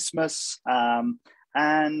things Christmas,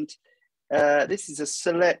 and this is a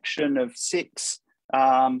selection of 6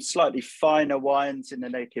 slightly finer wines in the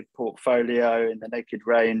Naked portfolio, in the Naked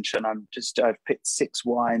range, and I've picked 6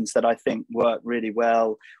 wines that I think work really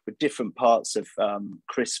well with different parts of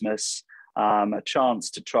Christmas. A chance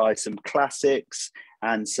to try some classics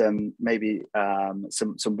and some maybe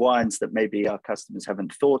some wines that maybe our customers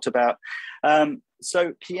haven't thought about.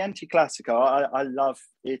 So Chianti Classico, I love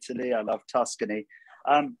Italy, I love Tuscany.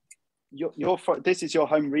 This is your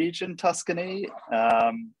home region, Tuscany,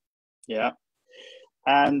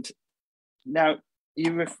 and now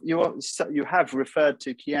you have referred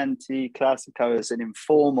to Chianti Classico as an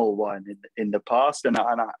informal wine in the past, and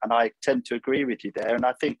I tend to agree with you there. And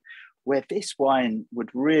I think where this wine would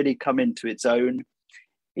really come into its own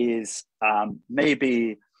is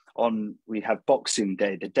maybe we have Boxing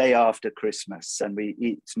Day, the day after Christmas, and we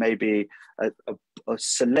eat maybe a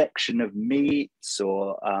selection of meats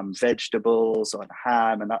or vegetables or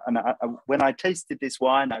ham. And when I tasted this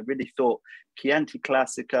wine, I really thought Chianti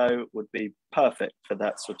Classico would be perfect for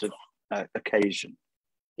that sort of occasion.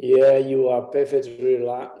 Yeah, you are perfectly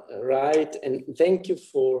right. And thank you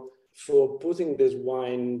for putting this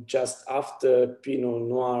wine just after Pinot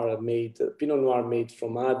Noir made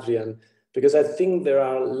from Adrian, because I think there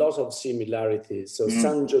are lots of similarities. So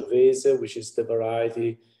Sangiovese, which is the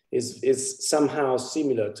variety, is somehow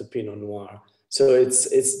similar to Pinot Noir. So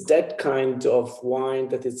it's that kind of wine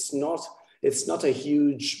that it's not a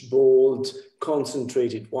huge, bold,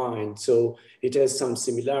 concentrated wine. So it has some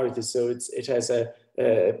similarities. So it has a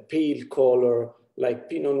pale color like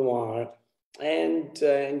Pinot Noir. And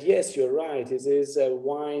yes, you're right. It is a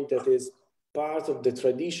wine that is part of the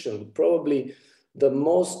tradition, probably the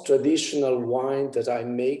most traditional wine that I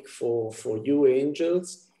make for you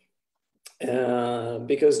angels,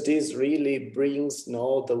 because this really brings the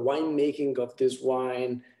winemaking of this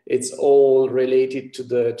wine. It's all related to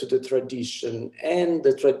the tradition, and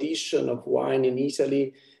the tradition of wine in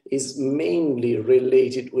Italy is mainly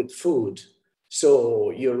related with food.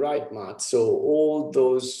 So you're right, Matt. So all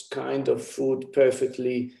those kind of food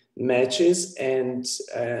perfectly matches, and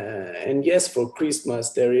yes, for Christmas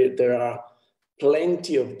there are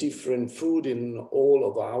plenty of different food in all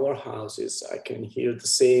of our houses. I can hear the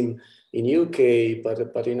same in UK,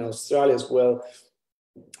 but in Australia as well.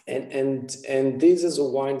 And this is a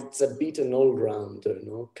wine that's a bit an all-rounder,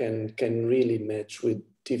 can really match with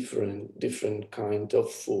different kind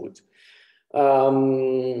of food.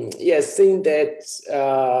 Yes, saying that,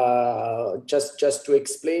 just to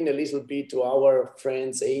explain a little bit to our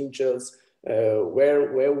friends, angels,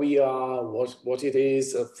 where we are, what it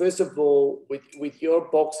is. First of all, with your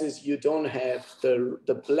boxes, you don't have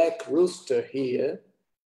the black rooster here.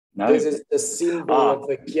 No. This is the symbol of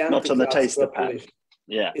the Chianti not on the taster pack. appellation.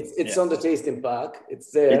 Yeah, it's on the tasting pack.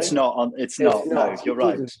 It's there. It's not on. It's not. No, you're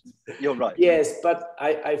right. You're right. Yes, but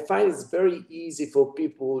I find it's very easy for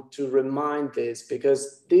people to remind this,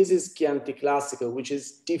 because this is Chianti Classico, which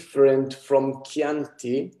is different from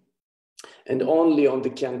Chianti, and only on the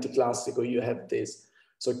Chianti Classico you have this.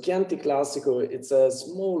 So Chianti Classico, it's a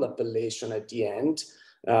small appellation at the end,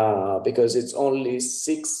 because it's only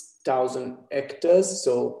 6,000 hectares.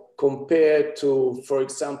 So compared to, for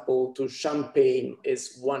example, to Champagne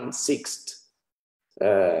is 1/6.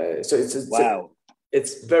 So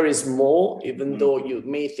it's very small, even though you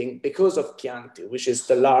may think, because of Chianti, which is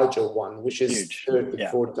the larger one, which is huge.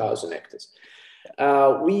 34,000 hectares.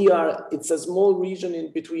 It's a small region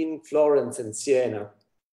in between Florence and Siena.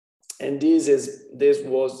 And this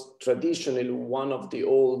was traditionally one of the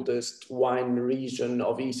oldest wine region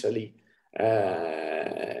of Italy.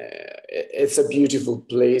 It's a beautiful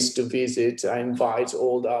place to visit. I invite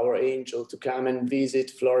all our angels to come and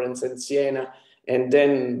visit Florence and Siena, and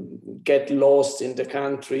then get lost in the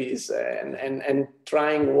countries and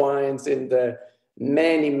trying wines in the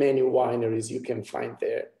many wineries you can find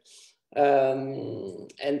there.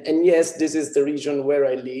 And yes, this is the region where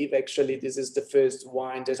I live. Actually, this is the first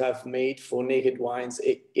wine that I've made for Naked Wines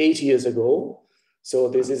 8 years ago. So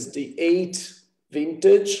this is the 8th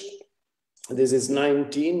vintage. This is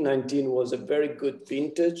 19. 19 was a very good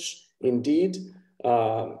vintage indeed.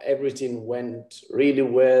 Everything went really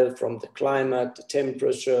well, from the climate, the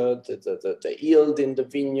temperature, the yield in the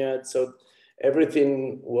vineyard. So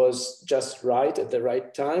everything was just right at the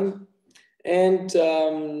right time. And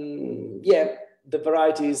yeah, the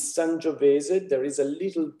variety is Sangiovese. There is a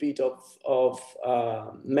little bit of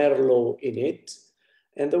Merlot in it.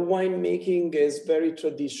 And the winemaking is very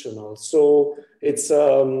traditional. So it's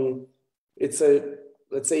a,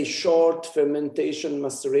 let's say, short fermentation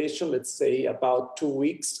maceration, let's say about 2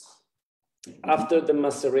 weeks. After the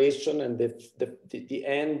maceration and the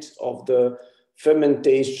end of the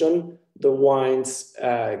fermentation, the wines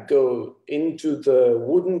go into the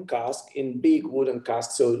wooden cask, in big wooden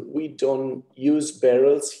casks. So we don't use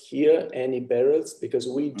barrels here, any barrels, because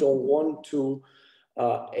we don't want to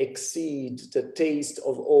exceed the taste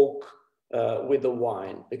of oak with the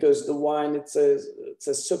wine, because the wine, it's a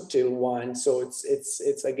subtle wine. So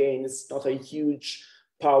it's again, it's not a huge,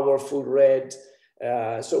 powerful red.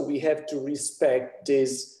 So we have to respect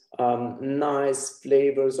these nice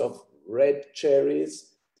flavors of red cherries.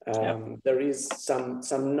 There is some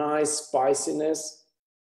nice spiciness.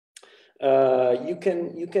 You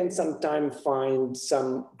can sometimes find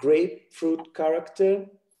some grapefruit character,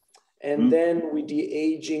 and then with the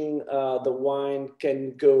aging, the wine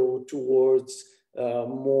can go towards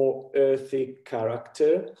more earthy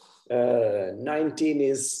character. 19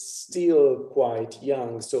 is still quite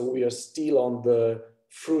young, so we are still on the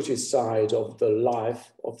fruity side of the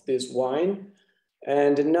life of this wine.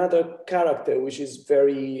 And another character which is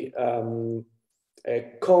very common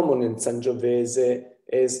in Sangiovese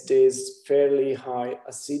is this fairly high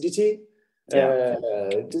acidity.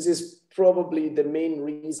 This is probably the main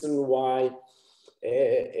reason why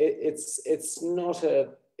it's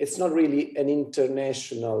not really an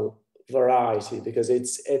international variety, because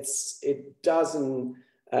it doesn't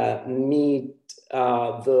meet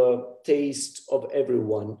the taste of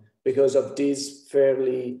everyone because of this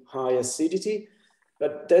fairly high acidity.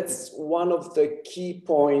 But that's one of the key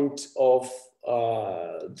points of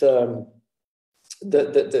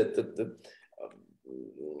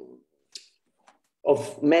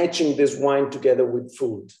of matching this wine together with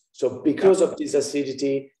food. So because of this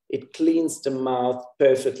acidity, it cleans the mouth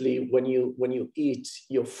perfectly when you eat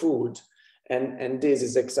your food. And this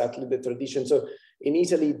is exactly the tradition. So in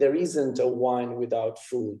Italy, there isn't a wine without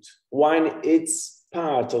food. Wine, it's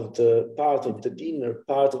part of the dinner,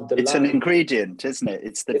 part of the It's lunch. an ingredient, isn't it?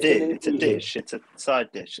 It's the dish. It's a dish. It's a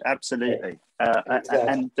side dish. Absolutely.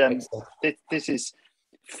 Exactly. This is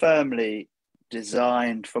firmly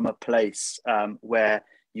designed from a place where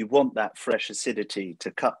you want that fresh acidity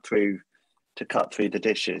to cut through the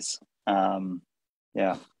dishes.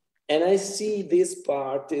 Yeah. And I see this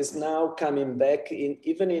part is now coming back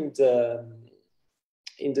even in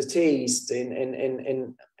the taste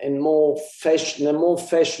and more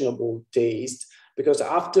fashionable taste, because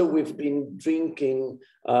after we've been drinking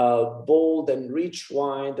bold and rich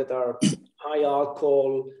wine that are high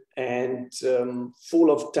alcohol and full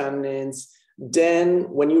of tannins, then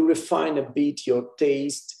when you refine a bit your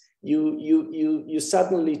taste, you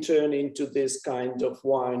suddenly turn into this kind of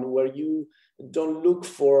wine where you don't look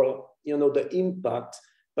for the impact,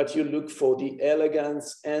 but you look for the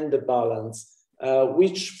elegance and the balance,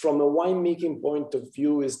 which from a winemaking point of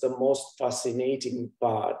view is the most fascinating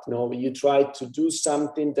part. You try to do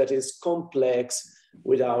something that is complex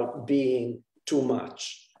without being too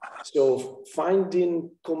much. So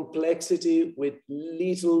finding complexity with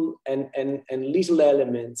little and little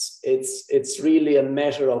elements, it's really a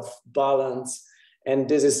matter of balance. And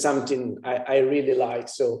this is something I really like.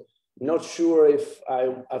 So not sure if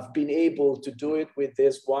I've been able to do it with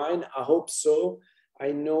this wine. I hope so.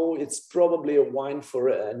 I know it's probably a wine for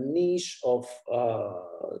a niche of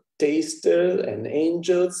taster and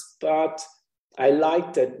angels, but I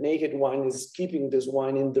like that Naked Wine is keeping this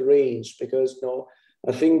wine in the range, because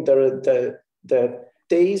I think the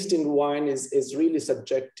taste in wine is really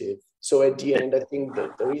subjective. So at the end, I think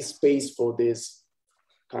that there is space for this.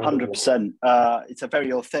 100%. It's a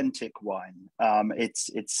very authentic wine. It's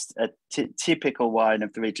a typical wine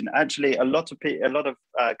of the region. Actually, a lot of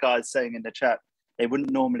guys saying in the chat they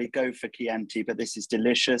wouldn't normally go for Chianti, but this is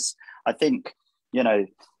delicious. I think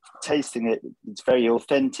tasting it, it's very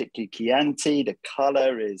authentically Chianti. The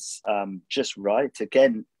color is just right.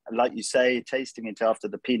 Again, like you say, tasting it after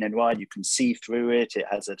the Pinot Noir, you can see through it. It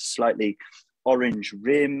has a slightly orange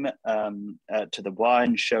rim to the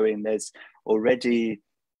wine, showing there's already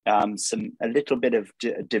a little bit of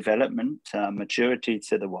development, maturity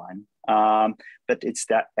to the wine, but it's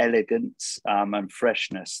that elegance and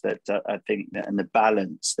freshness that I think and the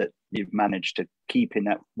balance that you've managed to keep in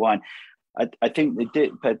that wine. I think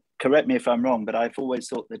but correct me if I'm wrong, but I've always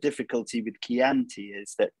thought the difficulty with Chianti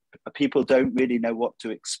is that people don't really know what to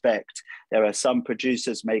expect. There are some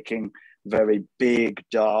producers making very big,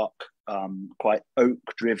 dark, quite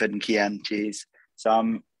oak-driven Chiantis,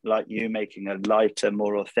 some like you making a lighter,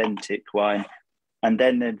 more authentic wine. And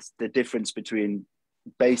then there's the difference between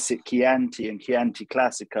basic Chianti and Chianti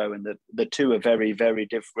Classico, and the two are very, very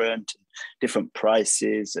different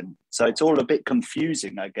prices. And so it's all a bit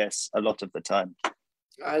confusing, I guess, a lot of the time.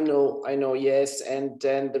 I know, yes. And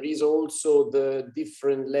then there is also the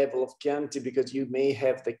different level of Chianti, because you may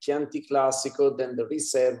have the Chianti Classico, then the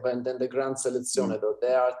Riserva, and then the Gran Selezione.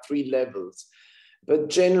 There are 3 levels. But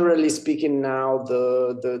generally speaking, now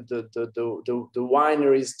the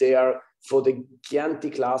wineries, they are for the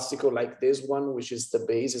Chianti Classico, like this one, which is the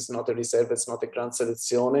base. It's not a Riserva, it's not a Gran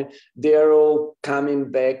Selezione. They are all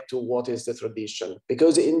coming back to what is the tradition,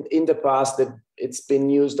 because in the past it's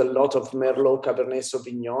been used a lot of Merlot, Cabernet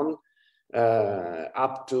Sauvignon,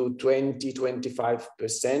 up to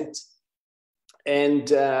 20-25%. And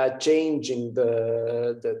changing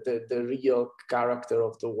the real character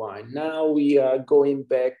of the wine. Now we are going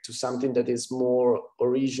back to something that is more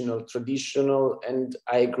original, traditional, and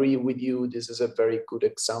I agree with you, this is a very good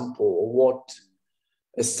example of what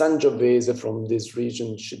a Sangiovese from this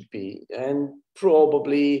region should be. And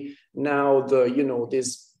probably now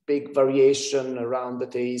this big variation around the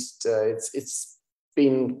taste, it's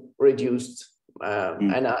been reduced.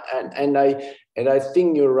 And I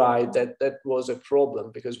think you're right that was a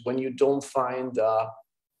problem, because when you don't find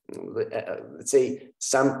let's say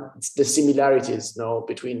the similarities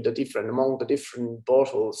among the different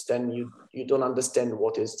bottles, then you don't understand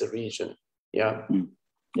what is the region. Yeah.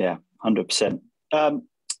 Yeah, 100%.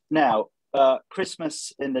 Now,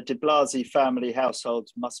 Christmas in the De Blasi family household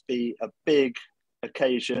must be a big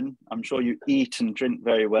occasion. I'm sure you eat and drink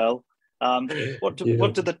very well. What do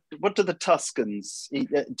the Tuscans eat?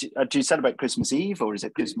 Do you celebrate Christmas Eve or is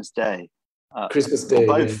it Christmas Day? Christmas Day. Or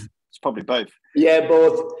both. Yeah. It's probably both. Yeah,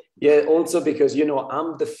 both. Yeah, also because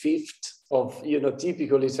I'm the 5th of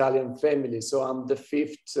typical Italian family. So I'm the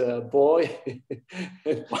fifth boy,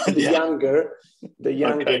 the younger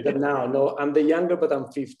Okay. than now. No, I'm the younger, but I'm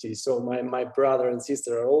 50. So my brother and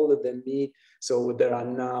sister are older than me. So there are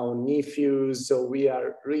now nephews. So we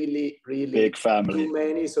are really, really Big family. too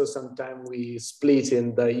many. So sometimes we split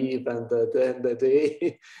in the eve and the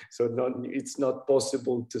day. So it's not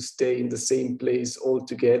possible to stay in the same place all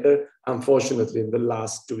together. Unfortunately, in the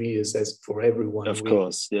last 2 years, as for everyone, Of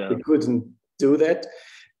course, yeah. we couldn't do that.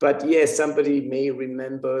 But yes, somebody may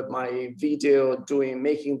remember my video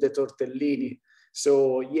making the tortellini.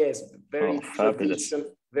 So yes,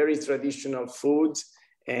 very traditional food.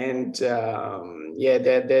 And there are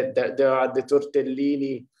the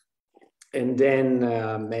tortellini, and then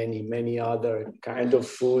many other kind of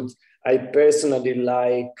food. I personally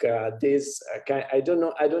like this. I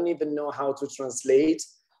don't even know how to translate,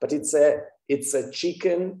 but it's a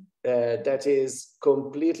chicken that is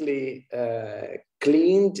completely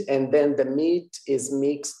cleaned, and then the meat is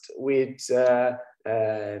mixed with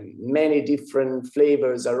many different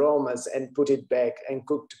flavors, aromas, and put it back and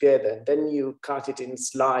cook together. Then you cut it in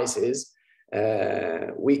slices.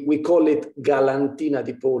 We call it galantina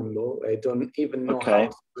di pollo. I don't even know how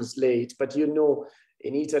to translate, but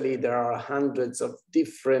in Italy, there are hundreds of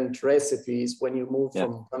different recipes when you move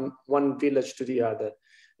from one village to the other.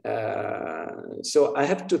 So I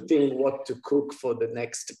have to think what to cook for the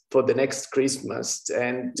next Christmas,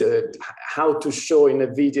 and how to show in a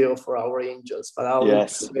video for our angels. But I'll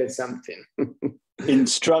prepare something.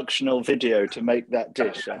 Instructional video to make that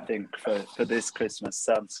dish, I think, for this Christmas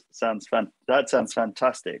sounds fun. That sounds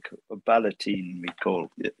fantastic. Ballatine, we call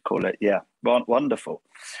it. Yeah, wonderful.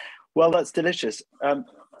 Well, that's delicious.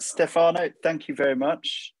 Stefano, thank you very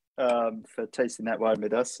much for tasting that wine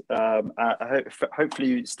with us. Hopefully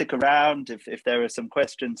you stick around if there are some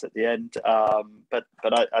questions at the end. But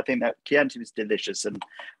I think that Chianti was delicious, and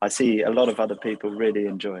I see a lot of other people really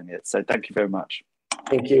enjoying it. So thank you very much.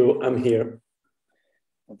 Thank you. I'm here.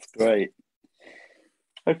 That's great.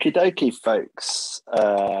 Okie dokie, folks.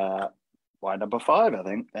 Wine number 5, I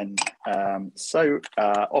think. And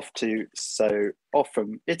off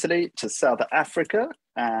from Italy to South Africa,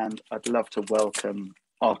 and I'd love to welcome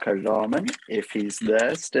Arco Larman if he's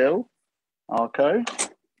there still. Arco.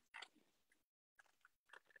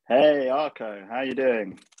 Hey, Arco, how you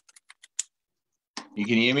doing? You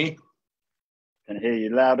can hear me? I can hear you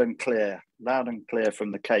loud and clear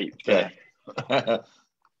from the Cape. Okay.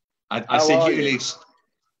 I said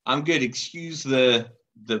I'm good. Excuse the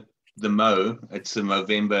mo. It's a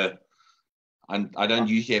Movember, and I don't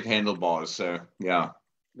usually have handlebars, so yeah.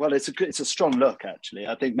 Well, it's a strong look, actually.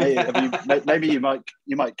 I think maybe you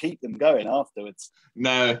might keep them going afterwards.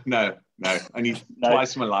 No. Only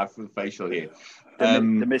twice in my life with facial hair. The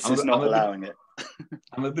missus not allowing it.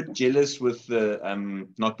 I'm a bit jealous with the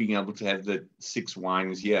not being able to have the 6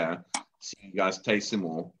 wines here. See you guys taste them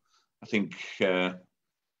all. I think.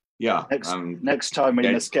 Next time we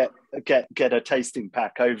must get a tasting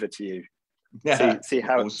pack over to you. Yeah, see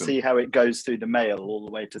how it goes through the mail all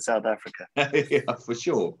the way to South Africa. Yeah, for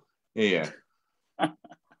sure. Yeah.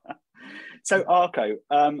 So Arco,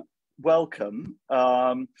 welcome.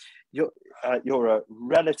 You're a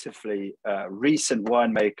relatively recent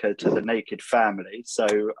winemaker to the Naked family. So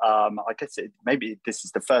I guess maybe this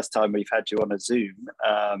is the first time we've had you on a Zoom.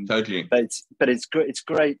 Totally. But it's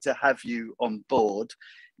great to have you on board.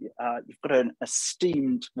 You've got an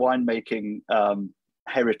esteemed winemaking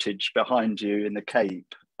heritage behind you in the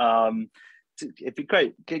Cape. It'd be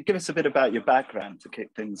great. Give us a bit about your background to kick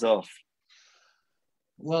things off.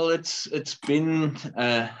 Well, it's been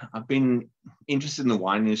I've been interested in the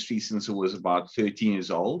wine industry since I was about 13 years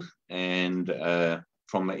old, and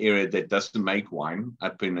from an area that doesn't make wine,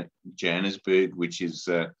 up in Johannesburg, which is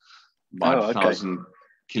about 1,000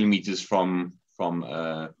 kilometers from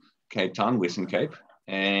Cape Town, Western Cape,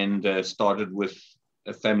 and started with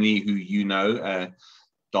a family who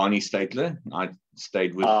Donnie Statler. I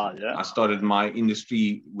stayed with. I started my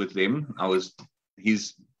industry with them. I was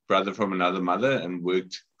his brother from another mother and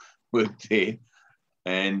worked there,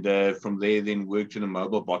 and from there then worked in a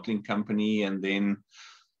mobile bottling company, and then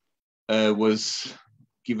was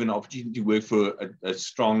given an opportunity to work for a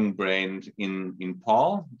strong brand in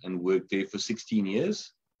Paarl, and worked there for 16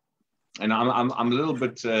 years. And I'm a little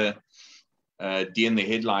bit deer in the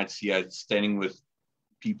headlights here, standing with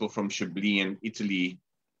people from Chablis in Italy,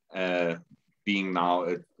 being now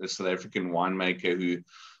a South African winemaker who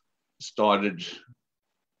started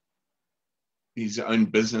his own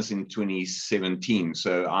business in 2017.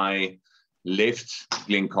 So I left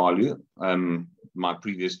Glencarlu, my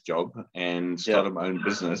previous job, and started my own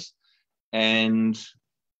business. And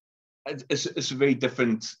it's a very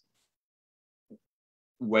different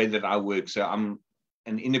way that I work. So I'm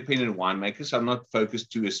an independent winemaker, so I'm not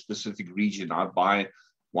focused to a specific region. I buy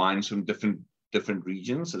wines from different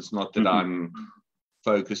regions. It's not that I'm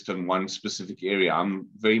focused on one specific area. I'm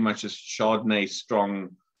very much a Chardonnay strong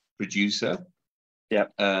producer. Yeah.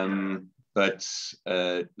 But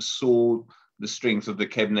saw the strength of the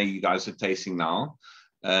Cabernet you guys are tasting now,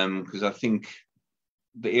 because I think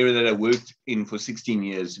the area that I worked in for 16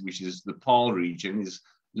 years, which is the Paarl region, is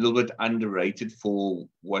a little bit underrated for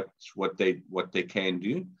what they can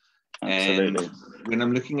do. Absolutely. And when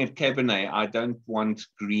I'm looking at Cabernet, I don't want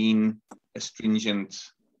green, astringent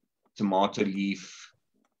tomato leaf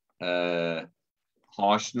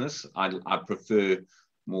harshness. I prefer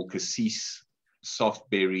more cassis, soft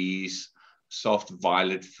berries, soft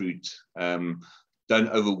violet fruit. Don't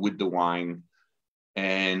overwood the wine.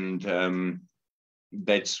 And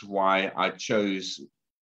that's why I chose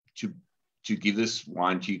to give this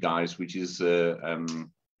wine to you guys, which is the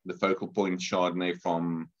Focal Point Chardonnay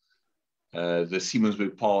from the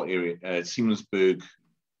Siemensburg Paarl area, Siemensburg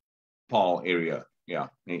Paarl area, yeah,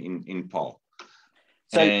 in Paarl.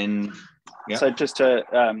 So just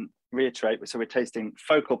to reiterate, so we're tasting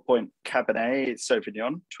Focal Point Cabernet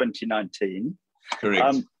Sauvignon 2019.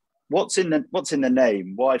 Correct. What's in the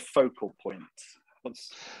name? Why Focal Point?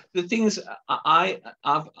 The thing is,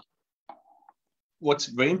 what's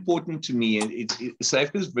very important to me, South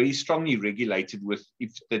Africa is very strongly regulated with,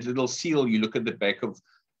 if that little seal you look at the back of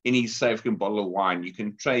any South African bottle of wine, you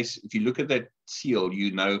can trace, if you look at that seal,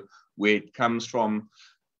 you know where it comes from.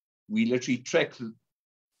 We literally track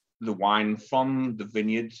the wine from the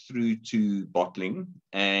vineyard through to bottling.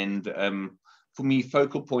 And for me,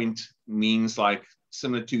 Focal Point means like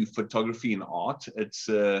similar to photography and art.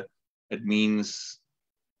 It means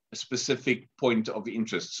a specific point of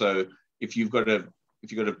interest. So if you've got a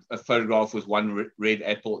photograph with one red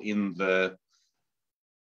apple in the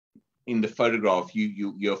photograph,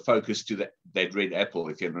 you're focused to that red apple,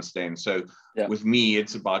 if you understand. So yeah. With me,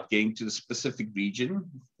 it's about getting to the specific region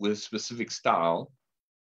with a specific style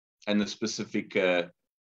and a specific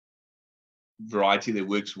variety that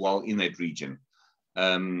works well in that region.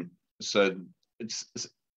 So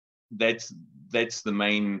that's the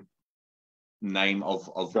main name of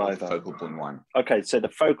Focal Point wine. Okay, so the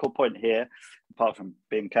focal point here, apart from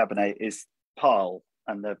being Cabernet, is Paarl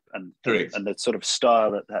and the sort of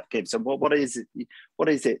style that gives. And what is it?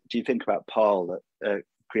 Do you think about Paarl that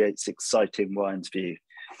creates exciting wines for you?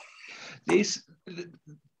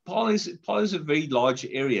 Paarl is a very large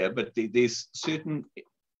area, but there's certain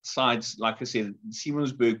sides. Like I said,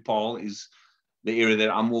 Siemensburg Paarl is the area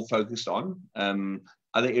that I'm more focused on.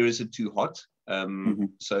 Other areas are too hot.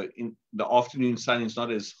 So in the afternoon sun is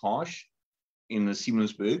not as harsh in the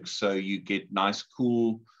Siemensburg, so you get nice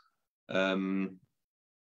cool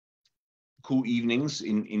evenings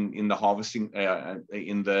in the harvesting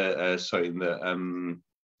in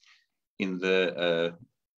the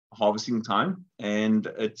harvesting time, and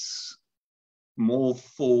it's more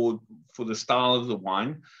for the style of the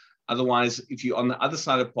wine. Otherwise, if you're on the other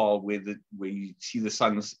side of Paarl, where you see the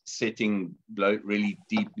sun setting really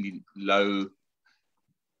deeply low,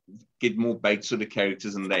 get more baked sort of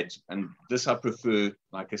characters and that. And this I prefer,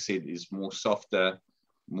 like I said, is more softer,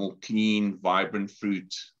 more clean, vibrant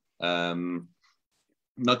fruit,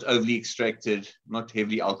 not overly extracted, not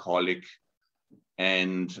heavily alcoholic,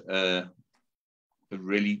 and a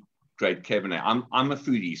really great Cabernet. I'm a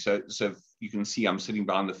foodie, so you can see I'm sitting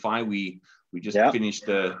behind the fire. We just finished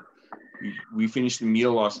we finished the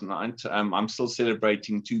meal last night. I'm still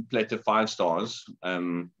celebrating 2 platter 5 stars.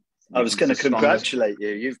 I was going to congratulate you.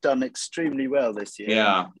 You've done extremely well this year.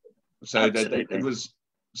 Yeah. So it was.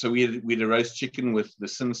 So we had a roast chicken with the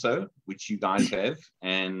Simso, which you guys have,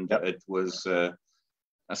 and it was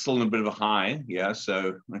still in a bit of a high. Yeah.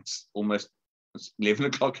 So it's 11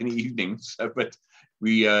 o'clock in the evening. So, but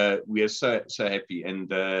we are so happy.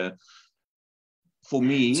 And for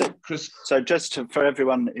me, Chris. So just for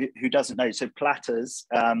everyone who doesn't know, so Platters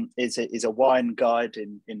is a wine guide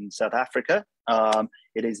in South Africa.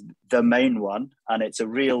 It is the main one, and it's a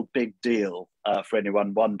real big deal for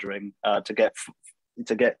anyone wondering to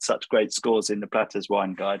get such great scores in the Platters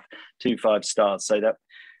Wine Guide, 2 5 stars. So that,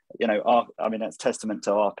 that's testament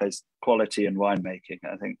to Arco's quality and winemaking.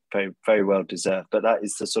 I think very, very well deserved. But that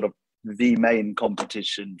is the main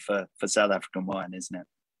competition for South African wine, isn't it?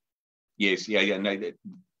 Yes, yeah. No,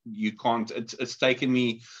 you can't. It's taken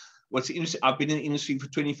me. What's interesting? I've been in the industry for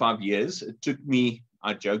 25 years. It took me.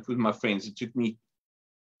 I joke with my friends. It took me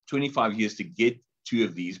 25 years to get 2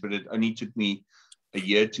 of these, but it only took me a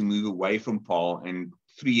year to move away from Paarl and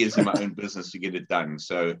 3 years in my own business to get it done.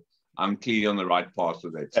 So I'm clearly on the right path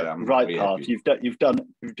with it. So I'm right very path. happy.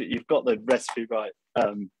 You've got the recipe right.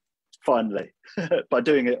 Finally, by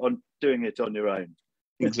doing it on your own.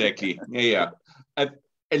 Exactly. Yeah. And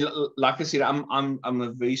like I said, I'm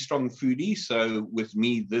a very strong foodie. So with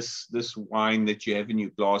me, this wine that you have in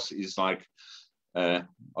your glass is like,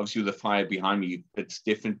 obviously with the fire behind me, it's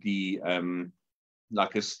definitely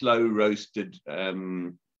like a slow roasted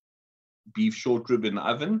beef short rib in the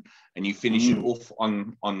oven, and you finish it off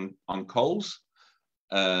on coals,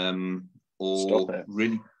 or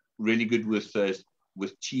really good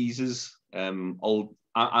with cheeses. I'm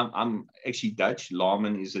actually Dutch.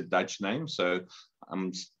 Lamen is a Dutch name, so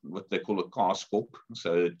I'm what they call a kaaskop,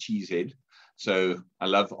 so a cheesehead. So I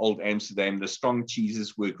love Old Amsterdam. The strong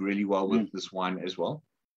cheeses work really well with this wine as well.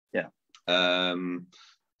 Yeah.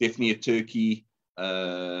 Definitely a turkey.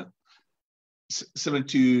 Similar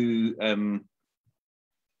to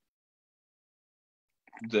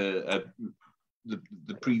the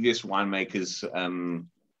previous winemakers.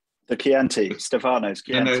 The Chianti, Stefano's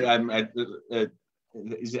Chianti. No,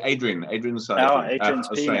 is it Adrian? Adrian's Adrian's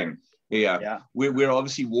Australian. Yeah. We're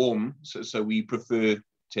obviously warm, so we prefer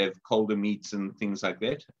to have colder meats and things like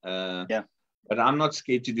that. But I'm not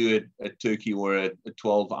scared to do a turkey or a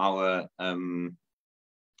 12-hour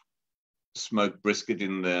smoked brisket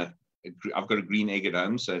in the. I've got a green egg at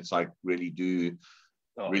home, so it's like really good,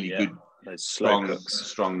 those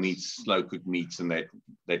strong meats, slow cooked meats, and that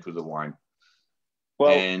with the wine.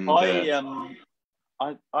 Well, and,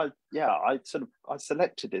 I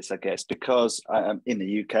selected this, I guess, because in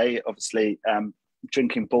the UK, obviously,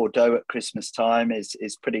 drinking Bordeaux at Christmas time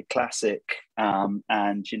is pretty classic. And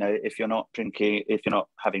if you're not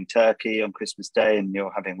having turkey on Christmas Day and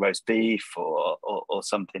you're having roast beef or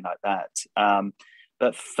something like that.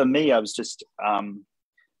 But for me, I was just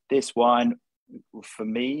this wine. For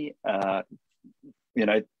me, there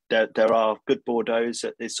are good Bordeaux's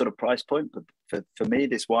at this sort of price point, but for me,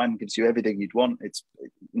 this wine gives you everything you'd want. It's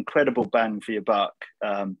incredible bang for your buck.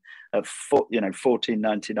 At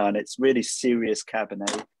 $14.99, it's really serious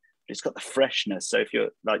Cabernet. It's got the freshness. So if you're,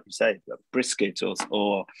 like you say, brisket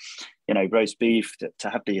or roast beef, to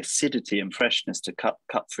have the acidity and freshness to cut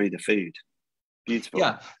through the food. Beautiful.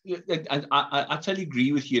 Yeah, and I totally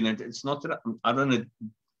agree with you. And it's not that I don't know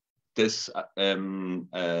this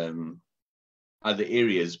other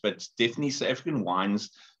areas, but definitely South African wines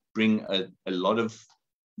bring a lot of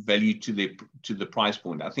value to the price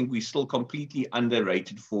point. I think we're still completely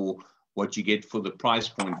underrated for what you get for the price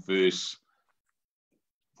point versus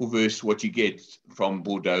what you get from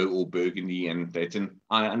Bordeaux or Burgundy and that. And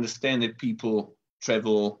I understand that people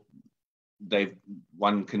travel,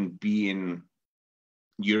 one can be in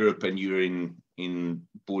Europe and you're in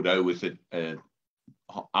Bordeaux with a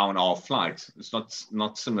hour and a half flight. It's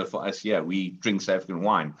not similar for us. Yeah, we drink South African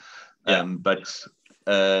wine, but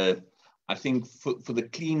I think for the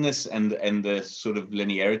cleanness and the sort of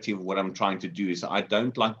linearity of what I'm trying to do is I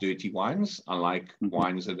don't like dirty wines. I like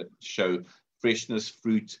wines that show freshness,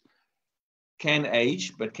 fruit, can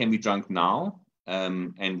age but can be drunk now,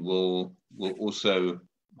 and will also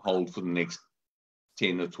hold for the next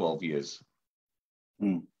 10 or 12 years.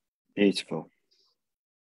 Beautiful.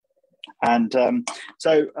 And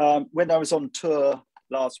so when I was on tour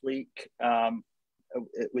last week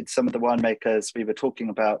with some of the winemakers, we were talking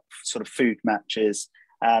about sort of food matches,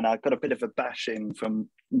 and I got a bit of a bashing from,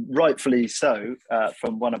 rightfully so,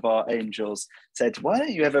 from one of our angels. Said, why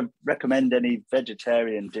don't you ever recommend any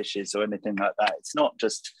vegetarian dishes or anything like that? It's not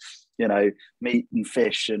just meat and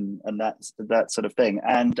fish and that sort of thing.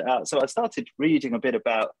 And so I started reading a bit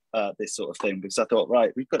about this sort of thing, because I thought,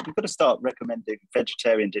 right, we've got to start recommending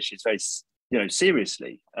vegetarian dishes very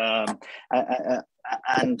seriously.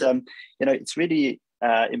 It's really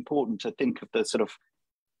important to think of the sort of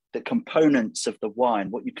the components of the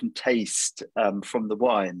wine, what you can taste from the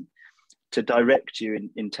wine, to direct you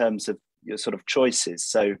in terms of your sort of choices.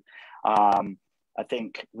 So I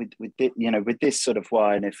think with this sort of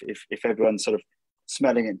wine, if everyone's sort of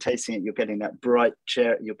smelling and tasting it, you're getting that bright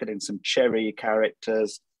cherry, you're getting some cherry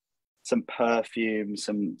characters, some perfume,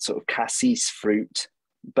 some sort of cassis fruit,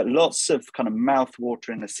 but lots of kind of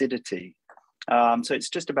mouth-watering acidity. So it's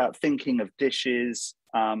just about thinking of dishes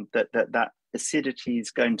that acidity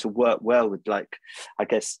is going to work well with, like, I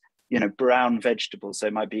guess, brown vegetables. So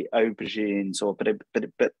it might be aubergines,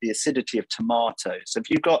 but the acidity of tomatoes. Have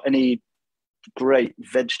you got any great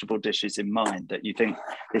vegetable dishes in mind that you think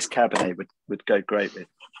this Cabernet would go great with?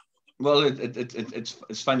 Well,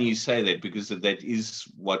 it's funny you say that, because that is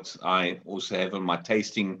what I also have on my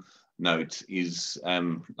tasting note, is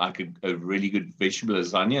like a really good vegetable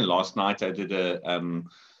lasagna. Last night I did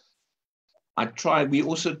We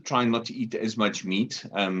also try not to eat as much meat.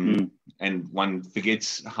 And one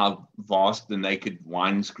forgets how vast the Naked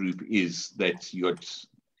Wines group is, that you got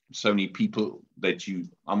so many people that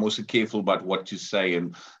I'm also careful about what to say,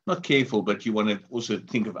 and not careful, but you want to also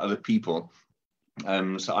think of other people.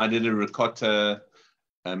 So I did a ricotta,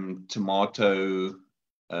 tomato,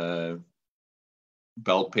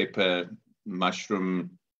 bell pepper,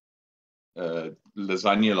 mushroom,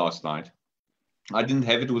 lasagna last night. I didn't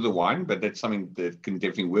have it with a wine, but that's something that can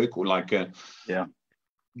definitely work. Or like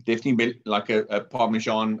definitely like a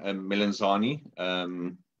Parmesan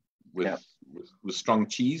melanzane with strong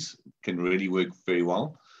cheese can really work very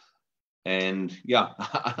well. And yeah,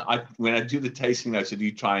 when I do the tasting notes, I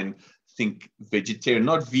do try and think vegetarian,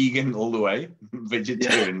 not vegan all the way,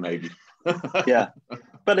 vegetarian maybe. Yeah,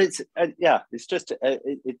 but it's just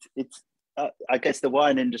it's. I guess the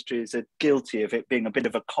wine industry is guilty of it being a bit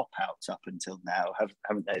of a cop-out up until now,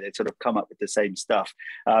 haven't they? They sort of come up with the same stuff.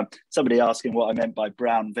 Somebody asking what I meant by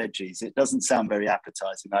brown veggies. It doesn't sound very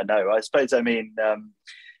appetizing, I know. I suppose I mean,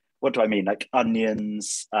 what do I mean? Like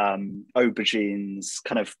onions, aubergines,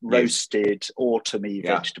 kind of roasted, autumny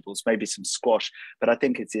vegetables, maybe some squash. But I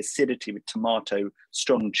think it's the acidity with tomato,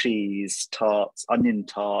 strong cheese, tarts, onion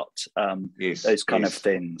tart, those kind of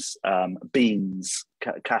things. Beans,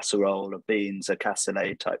 casserole of beans, a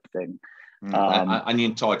cassoulet type thing.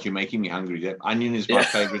 Onion tart, you're making me hungry. Onion is my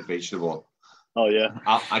favorite vegetable. Oh yeah.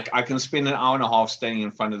 I can spend an hour and a half standing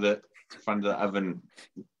in front of the oven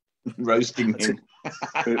roasting him.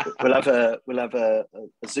 We'll have a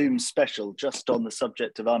Zoom special just on the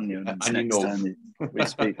subject of onions next time we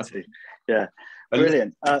speak to. Yeah,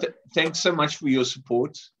 brilliant. Thanks so much for your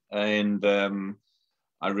support, and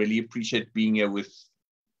I really appreciate being here with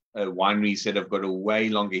wineries that have got a way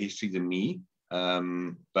longer history than me.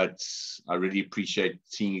 But I really appreciate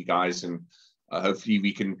seeing you guys, and hopefully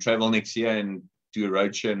we can travel next year and do a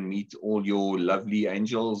roadshow and meet all your lovely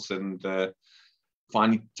angels and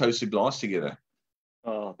finally toast a glass together.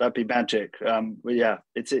 Oh, that'd be magic. Well, yeah,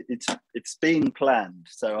 it's being planned,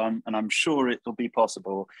 so I'm sure it will be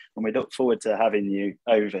possible, and we look forward to having you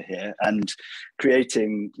over here and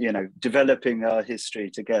creating, developing our history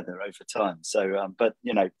together over time. So, but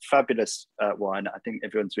fabulous wine. I think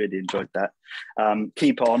everyone's really enjoyed that.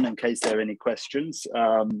 Keep on in case there are any questions.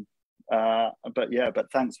 But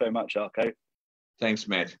thanks very much, Arco. Thanks,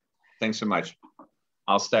 Matt. Thanks so much.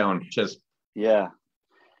 I'll stay on. Cheers. Yeah.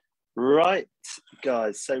 Right,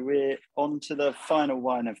 guys, so we're on to the final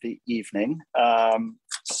wine of the evening.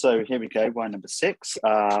 So here we go, wine number 6,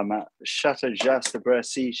 Chateau Jas de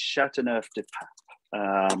Bressy, Châteauneuf de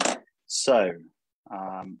Pape.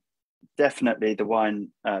 Definitely the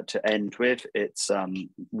wine to end with. It's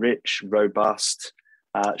rich, robust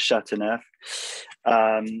Châteauneuf.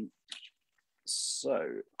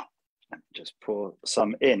 So let me just pour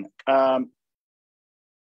some in.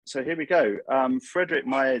 So here we go. Frederic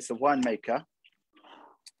Maillet is the winemaker.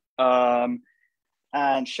 And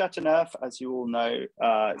Châteauneuf, as you all know,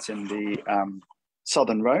 it's in the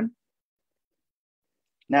southern Rhone.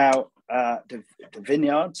 Now, the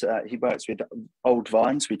vineyards, he works with old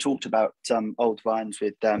vines. We talked about old vines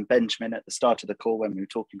with Benjamin at the start of the call when we were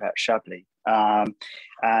talking about Chablis.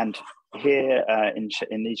 And here in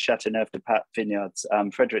these Châteauneuf de Pape vineyards,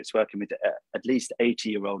 Frederic's working with at least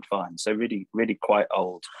 80-year-old vines, so really, really quite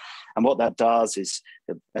old. And what that does is,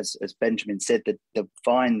 as Benjamin said, the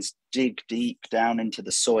vines dig deep down into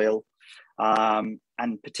the soil, and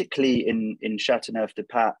particularly in Châteauneuf de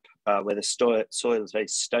Pape, where the soil is very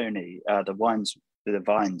stony, the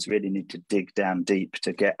vines really need to dig down deep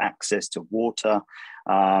to get access to water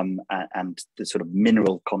and the sort of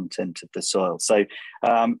mineral content of the soil. So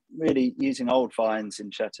really using old vines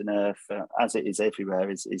in Châteauneuf, as it is everywhere,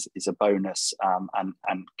 is a bonus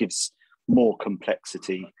and gives more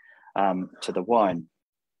complexity to the wine.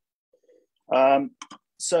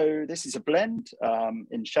 So this is a blend.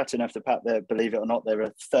 In Châteauneuf de Pape, there, believe it or not, there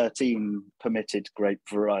are 13 permitted grape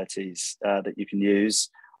varieties that you can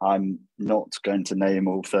use. I'm not going to name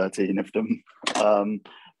all 13 of them,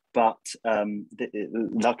 but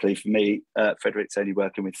luckily for me, Frederic's only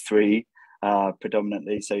working with 3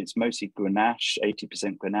 predominantly. So it's mostly Grenache,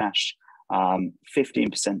 80% Grenache,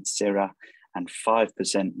 15% Syrah, and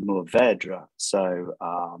 5% Mourvèdre. So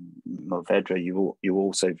Mourvèdre you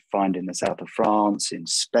also find in the south of France, in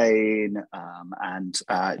Spain, and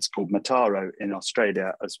it's called Mataro in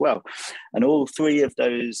Australia as well. And all 3 of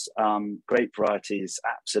those grape varieties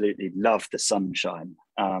absolutely love the sunshine.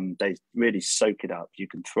 They really soak it up. You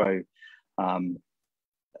can throw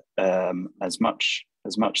as much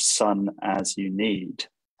sun as you need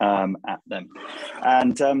at them.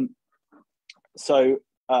 And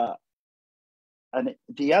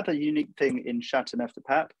the other unique thing in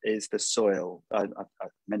Châteauneuf-du-Pape is the soil. I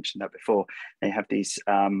mentioned that before. They have these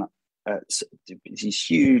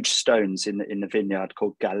huge stones in the vineyard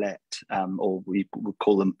called galettes, or we would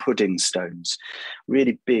call them pudding stones,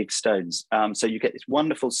 really big stones. So you get this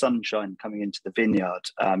wonderful sunshine coming into the vineyard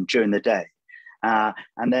during the day.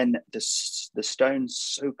 And then the stones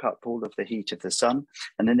soak up all of the heat of the sun,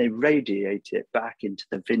 and then they radiate it back into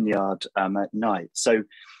the vineyard at night. So,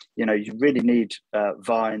 you know, you really need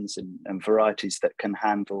vines and varieties that can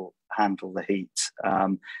handle the heat.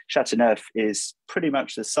 Châteauneuf is pretty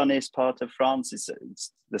much the sunniest part of France. It's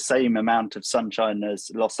the same amount of sunshine as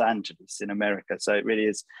Los Angeles in America. So it really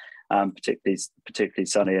is particularly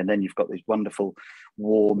sunny. And then you've got this wonderful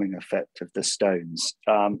warming effect of the stones.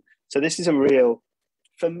 So this is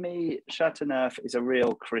for me, Châteauneuf is a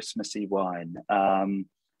real Christmassy wine.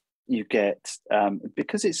 You get,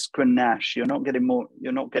 because it's Grenache, you're not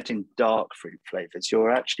getting dark fruit flavors.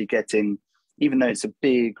 You're actually getting, even though it's a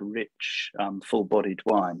big, rich, full-bodied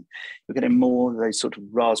wine, you're getting more of those sort of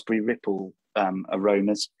raspberry ripple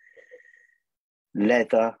aromas,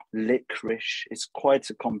 leather, licorice. It's quite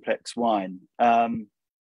a complex wine.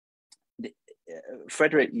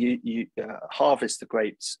 Frederick, you harvest the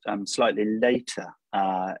grapes slightly later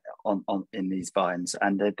in these vines,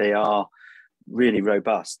 and they are really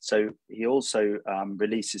robust. So he also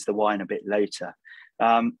releases the wine a bit later.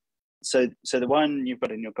 So the wine you've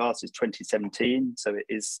got in your glass is 2017, so it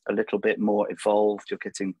is a little bit more evolved. You're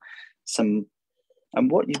getting some, and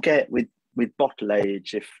what you get with bottle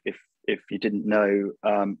age, if you didn't know,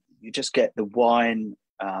 you just get the wine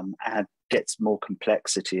gets more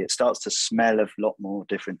complexity. It starts to smell of a lot more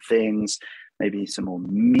different things, maybe some more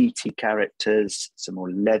meaty characters, some more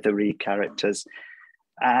leathery characters.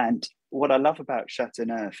 And what I love about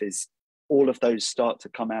Châteauneuf is all of those start to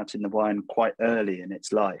come out in the wine quite early in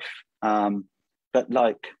its life. But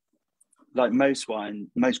like most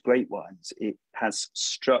great wines, it has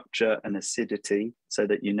structure and acidity so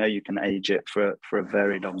that you know you can age it for a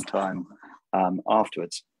very long time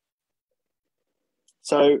afterwards.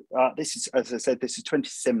 So this is, as I said, this is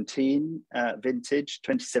 2017 vintage.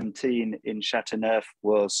 2017 in Châteauneuf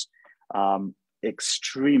was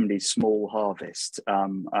extremely small harvest.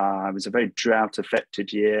 It was a very drought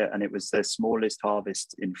affected year, and it was their smallest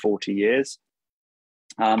harvest in 40 years.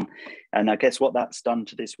 And I guess what that's done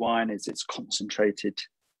to this wine is it's concentrated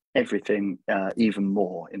everything even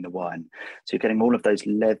more in the wine. So you're getting all of those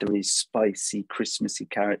leathery, spicy, Christmassy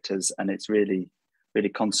characters, and it's really, really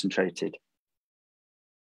concentrated.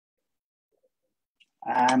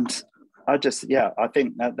 And I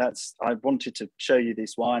think I wanted to show you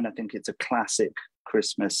this wine. I think it's a classic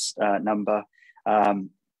Christmas number.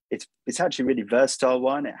 It's actually really versatile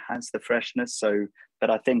wine. It has the freshness. But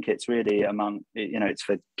I think it's really it's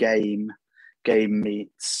for game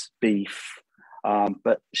meats, beef.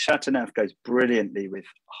 But Châteauneuf goes brilliantly with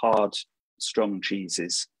hard, strong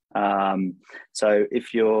cheeses. So if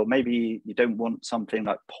maybe you don't want something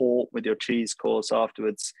like pork with your cheese course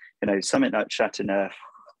afterwards, something like Châteauneuf,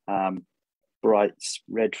 bright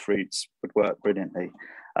red fruits would work brilliantly.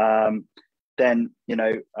 Then,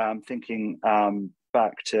 thinking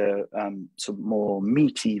back to some more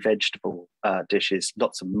meaty vegetable dishes,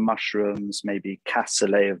 lots of mushrooms, maybe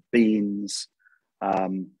cassoulet of beans,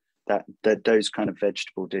 those kind of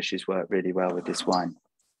vegetable dishes work really well with this wine.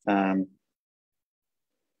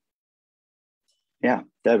 Yeah,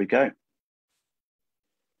 there we go.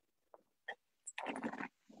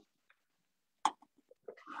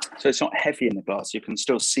 So it's not heavy in the glass. You can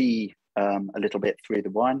still see a little bit through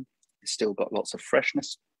the wine. It's still got lots of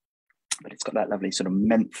freshness, but it's got that lovely sort of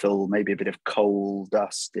menthol, maybe a bit of coal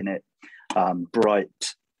dust in it,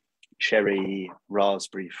 bright cherry,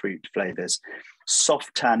 raspberry fruit flavors,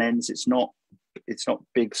 soft tannins. It's not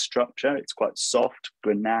big structure. It's quite soft.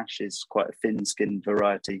 Grenache is quite a thin-skinned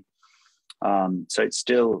variety. So it's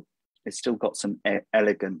still got some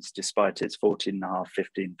elegance despite its 14.5,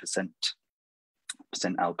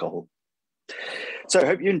 15% alcohol. So I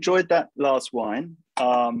hope you enjoyed that last wine.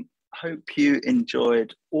 Hope you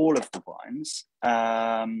enjoyed all of the wines.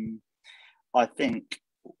 I think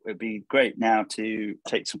it'd be great now to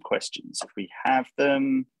take some questions if we have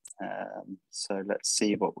them. So let's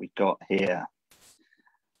see what we got here.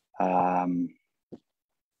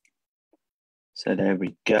 So there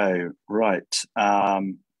we go. Right.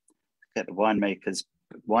 Get the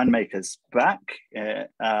winemakers back if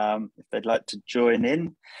they'd like to join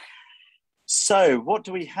in. So what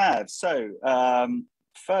do we have? So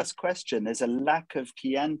first question, there's a lack of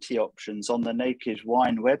Chianti options on the Naked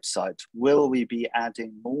Wine website. Will we be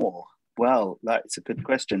adding more? Well, that's a good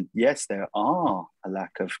question. Yes, there are a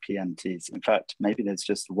lack of Chiantis. In fact, maybe there's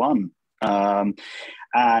just one.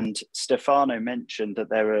 And Stefano mentioned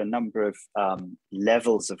that there are a number of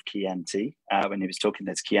levels of Chianti. When he was talking,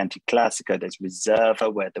 there's Chianti Classico, there's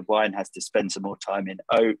Reserva, where the wine has to spend some more time in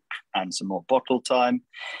oak and some more bottle time.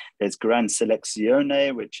 There's Gran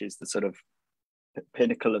Selezione, which is the sort of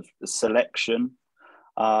pinnacle of the selection.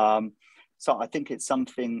 So I think it's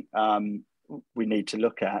something we need to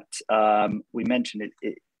look at. We mentioned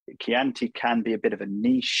Chianti can be a bit of a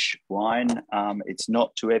niche wine. It's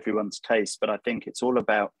not to everyone's taste, but I think it's all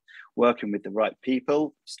about working with the right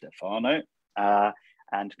people, Stefano,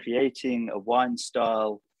 and creating a wine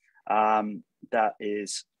style that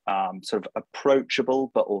is sort of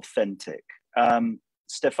approachable but authentic.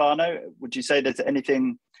 Stefano, would you say there's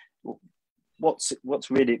anything?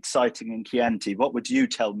 What's really exciting in Chianti? What would you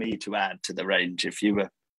tell me to add to the range if you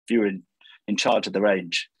were in charge of the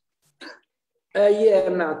range? Yeah,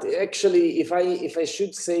 Matt. Actually, if I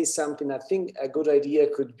should say something, I think a good idea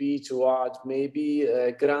could be to add maybe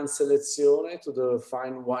Gran Selezione to the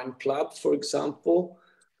Fine Wine Club, for example,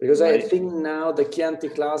 because right. I think now the Chianti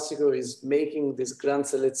Classico is making this Gran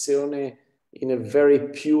Selezione in a very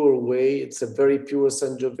pure way. It's a very pure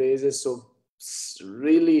Sangiovese, so it's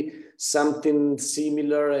really something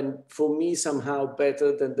similar, and for me somehow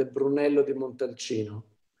better than the Brunello di Montalcino.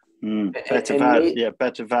 Better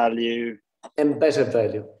value. And better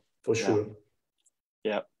value, for sure.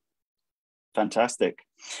 Yeah. Fantastic.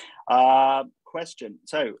 Question.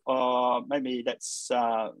 So maybe let's,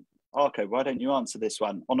 Arco, why don't you answer this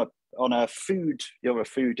one? On a food, you're a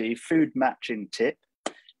foodie, food matching tip.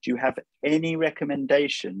 Do you have any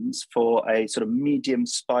recommendations for a sort of medium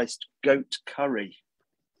spiced goat curry?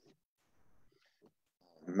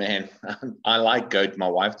 Man, I like goat. My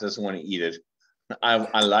wife doesn't want to eat it.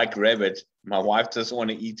 I like rabbit. My wife doesn't want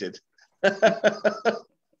to eat it.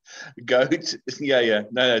 Goat, yeah.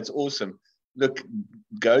 No, it's awesome. Look,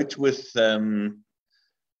 goat with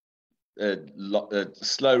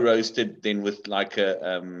slow roasted, then with like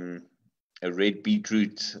a red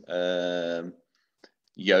beetroot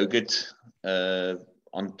yogurt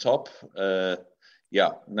on top. Yeah,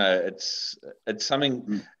 no, it's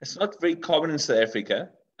something. It's not very common in South Africa.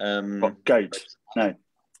 Goat, no.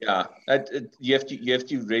 Yeah, you have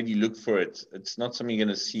to really look for it. It's not something you're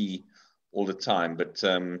going to see all the time. But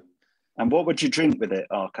and what would you drink with it,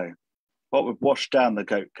 Arco? What would wash down the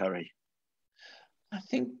goat curry?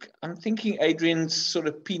 I'm thinking Adrian's sort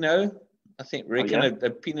of Pinot. I reckon a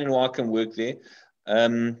Pinot Noir can work there.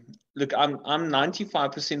 Look, I'm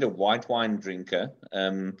 95% a white wine drinker.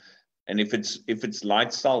 And if it's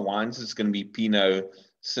light style wines, it's going to be Pinot,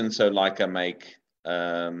 Cinsault like I make,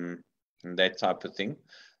 and that type of thing.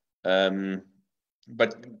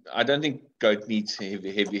 But I don't think goat needs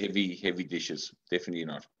heavy dishes. Definitely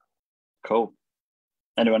not. Cool.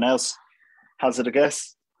 Anyone else hazard a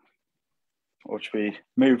guess? Or should we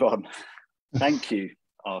move on? Thank you,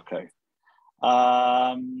 Arco.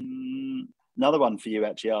 Another one for you,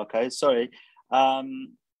 actually, Arco. Sorry.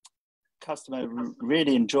 Customer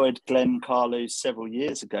really enjoyed Glen Carlo several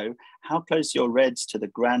years ago. How close are your reds to the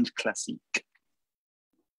Grand Classique?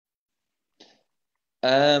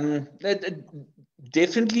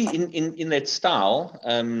 Definitely in that style,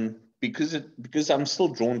 because I'm still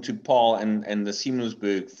drawn to Paul and the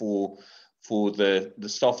Siemensberg for the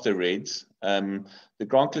softer reds. The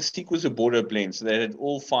Grand Classique was a Bordeaux blend, so they had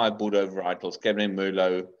all 5 Bordeaux varietals: Cabernet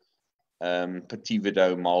Merlot, Petit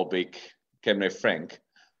Verdot, Malbec, Cabernet Franc,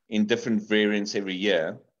 in different variants every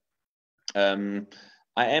year. I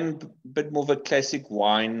am a bit more of a classic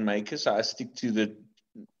wine maker, so I stick to the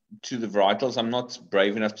varietals. I'm not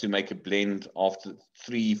brave enough to make a blend after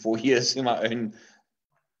 3-4 years in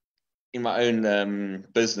my own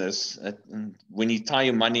business. When you tie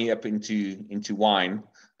your money up into wine,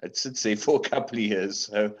 it sits there for a couple of years.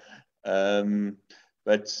 So,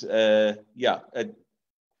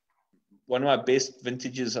 one of my best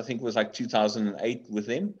vintages, I think, was like 2008 with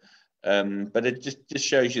them. But it just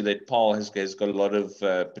shows you that Paul has got a lot of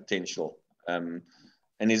potential.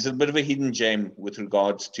 And there's a bit of a hidden gem with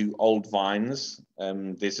regards to old vines.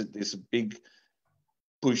 There's a big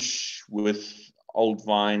push with old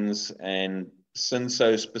vines and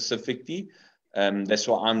Cinsault specifically. That's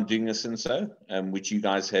why I'm doing a Cinsault, which you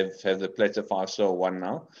guys have the Platter 5-star one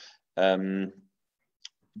now.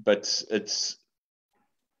 But it's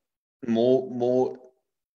more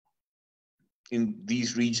in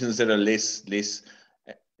these regions that are less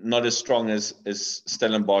not as strong as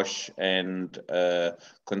Stellenbosch and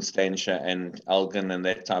Constantia and Elgin and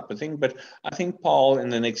that type of thing. But I think Paul in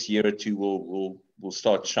the next year or two will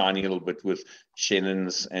start shining a little bit with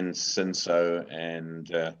Shannon's and Cinso and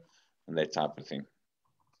that type of thing.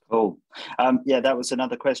 Cool. Yeah, that was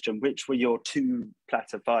another question. Which were your 2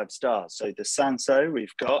 Platter 5 stars? So the Sanso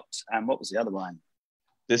we've got, and what was the other wine?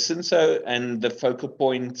 The Cinso and the Focal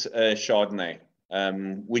Point Chardonnay,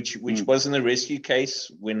 which was in the rescue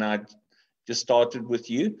case when I just started with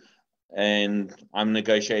you. And I'm in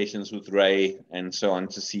negotiations with Ray and so on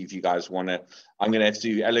to see if you guys want to. I'm going to have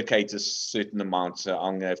to allocate a certain amount. So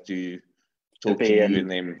I'm going to have to talk to you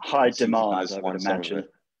and them. High demand, I would imagine.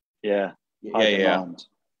 Yeah. High demand.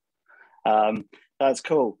 That's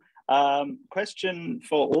cool. Question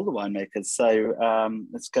for all the winemakers. So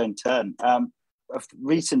let's go in turn. Of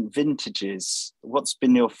recent vintages, what's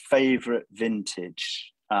been your favorite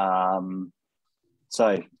vintage?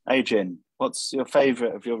 So Adrian, what's your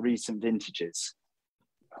favorite of your recent vintages?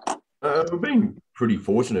 We've been pretty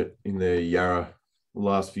fortunate in the Yarra the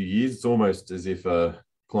last few years. It's almost as if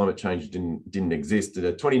climate change didn't exist.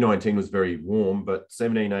 2019 was very warm, but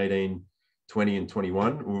 17, 18, 20 and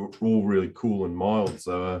 21 were all really cool and mild.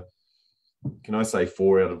 So can I say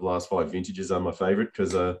 4 out of the last 5 vintages are my favorite?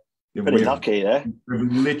 Because pretty lucky, yeah.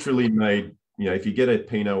 We've literally made, if you get a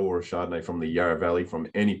Pinot or a Chardonnay from the Yarra Valley from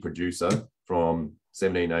any producer from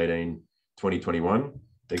 17, 18, 20, 21,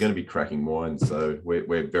 they're going to be cracking wines. So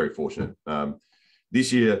we're very fortunate.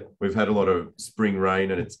 This year, we've had a lot of spring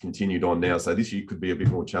rain and it's continued on now. So this year could be a bit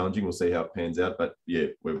more challenging. We'll see how it pans out. But yeah,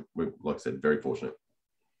 we're like I said, very fortunate.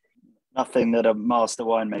 Nothing that a master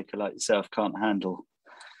winemaker like yourself can't handle.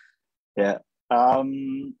 Yeah.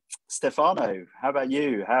 Stefano, how about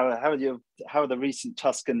you? How are the recent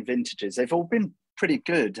Tuscan vintages? They've all been pretty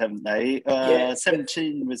good, haven't they?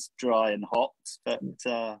 17 was dry and hot, but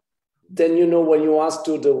then when you ask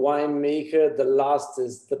to the winemaker, the last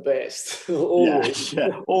is the best. Always.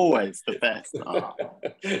 Yeah, always the best.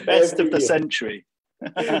 Best of the century.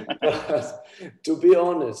 To be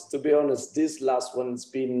honest, this last one's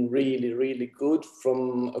been really, really good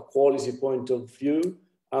from a quality point of view.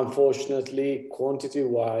 Unfortunately,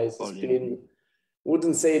 quantity-wise, it's been,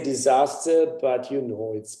 wouldn't say a disaster, but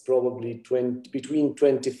it's probably between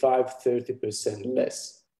 25-30%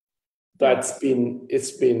 less. But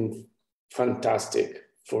it's been fantastic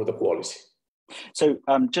for the quality. So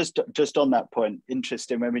just on that point,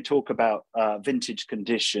 interesting, when we talk about vintage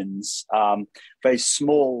conditions, very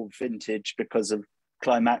small vintage because of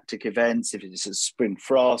climatic events, if it's a spring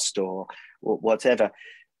frost or whatever,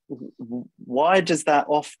 why does that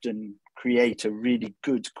often create a really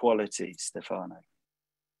good quality, Stefano?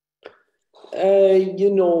 In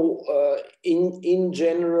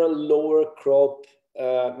general, lower crop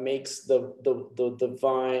makes the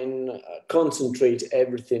vine concentrate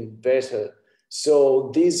everything better.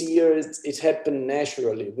 So this year it happened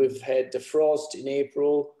naturally. We've had the frost in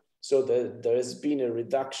April, so there has been a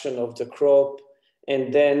reduction of the crop,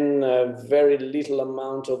 and then a very little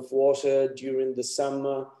amount of water during the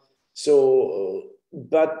summer. So,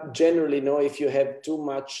 but generally, if you have too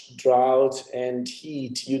much drought and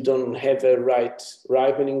heat, you don't have a right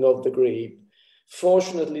ripening of the grape.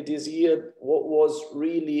 Fortunately, this year, what was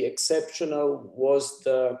really exceptional was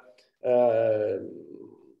the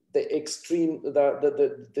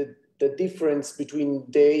difference between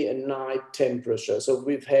day and night temperature. So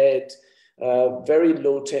we've had very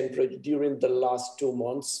low temperature during the last 2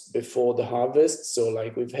 months before the harvest. So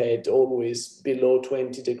we've had always below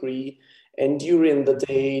 20 degrees, and during the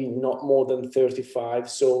day, not more than 35.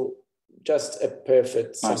 So just a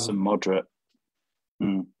perfect summer. Nice and moderate.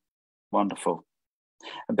 Wonderful.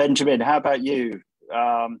 And Benjamin, how about you?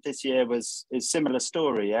 This year is similar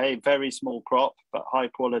story, eh? Very small crop, but high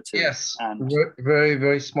quality. Yes, and very,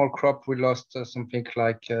 very small crop. We lost something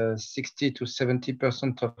like 60 to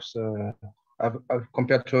 70% of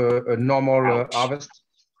compared to a normal harvest.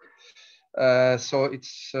 So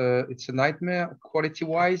it's a nightmare.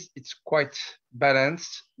 Quality-wise, it's quite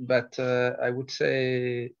balanced, but I would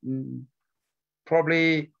say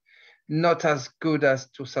probably not as good as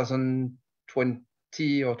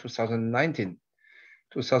 2020 or 2019.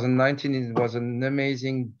 2019 was an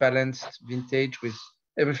amazing balanced vintage with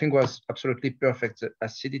everything was absolutely perfect. The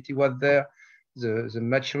acidity was there, the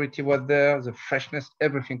maturity was there, the freshness,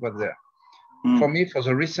 everything was there. For me, for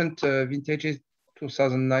the recent vintages,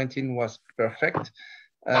 2019 was perfect.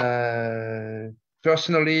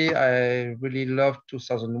 Personally, I really loved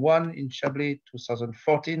 2001 in Chablis,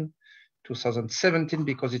 2014, 2017,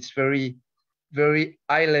 because it's very, very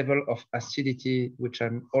high level of acidity, which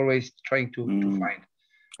I'm always trying to find.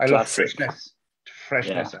 I love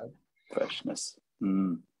freshness. Freshness.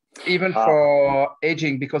 Even for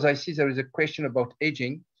aging, because I see there is a question about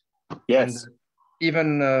aging. Yes. And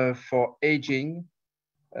even for aging,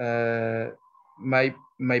 my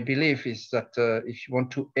belief is that if you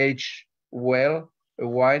want to age well a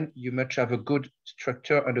wine, you must have a good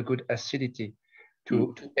structure and a good acidity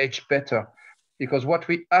to age better. Because what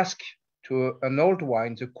we ask to an old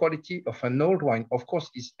wine, the quality of an old wine, of course,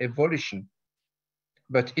 is evolution.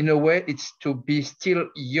 But in a way, it's to be still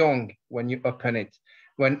young when you open it.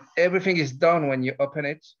 When everything is done when you open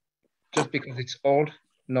it, just because it's old,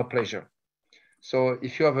 no pleasure. So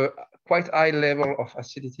if you have a quite high level of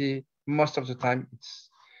acidity, most of the time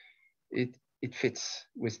it fits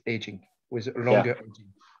with aging, with longer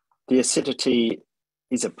aging. The acidity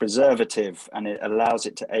is a preservative, and it allows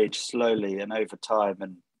it to age slowly and over time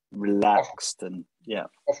and relaxed.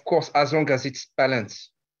 Of course, as long as it's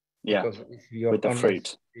balanced. Yeah. Because if you with the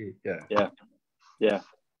fruit. Yeah.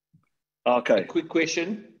 Okay. A quick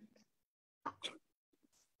question.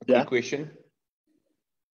 Yeah. Quick question.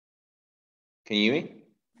 Can you hear me?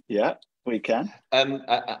 Yeah, we can.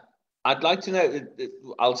 I'd like to know.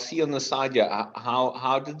 I'll see on the side here.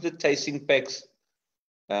 How did the tasting packs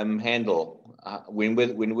handle? When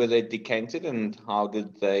were they decanted, and how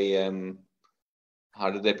did they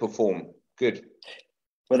perform? Good.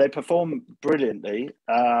 Well, they perform brilliantly.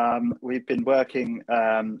 We've been working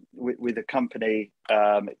with a company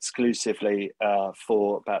exclusively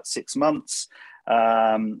for about 6 months.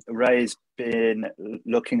 Ray's been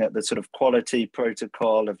looking at the sort of quality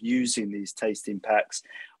protocol of using these tasting packs.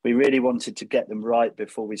 We really wanted to get them right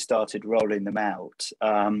before we started rolling them out.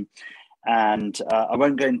 And I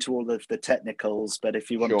won't go into all of the technicals, but if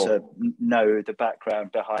you want to know the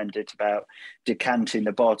background behind it about decanting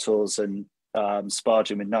the bottles and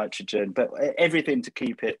sparging with nitrogen, but everything to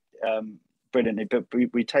keep it brilliantly. But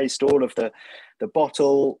we taste all of the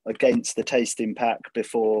bottle against the tasting pack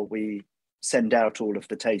before we send out all of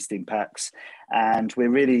the tasting packs, and we're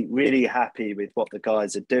really happy with what the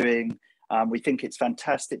guys are doing. We think it's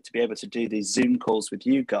fantastic to be able to do these Zoom calls with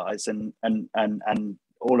you guys and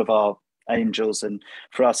all of our angels, and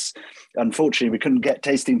for us, unfortunately, we couldn't get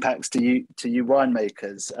tasting packs to you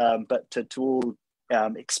winemakers, but to all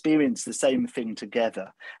experience the same thing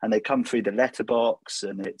together, and they come through the letterbox,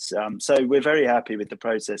 and it's so we're very happy with the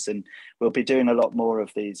process, and we'll be doing a lot more of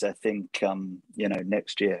these, I think,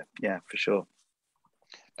 next year. Yeah, for sure.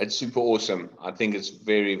 It's super awesome. I think it's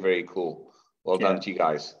very, very cool. Well done to you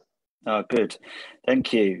guys. Oh, good.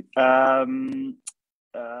 Thank you.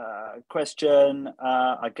 Question,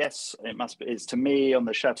 I guess it's to me, on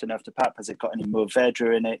the Chateauneuf de Pape, has it got any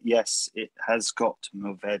Mourvèdre in it? Yes, it has got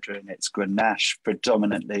Mourvèdre in it. It's Grenache,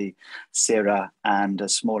 predominantly Syrah, and a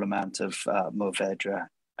small amount of Mourvèdre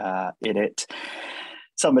in it.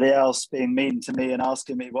 Somebody else being mean to me and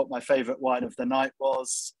asking me what my favourite wine of the night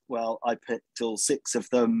was. Well, I picked all 6 of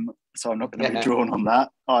them, so I'm not going to be drawn on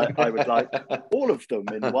that. I would like all of them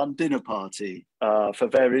in one dinner party for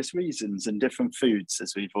various reasons and different foods,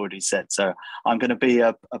 as we've already said. So I'm going to be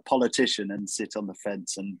a politician and sit on the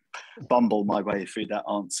fence and bumble my way through that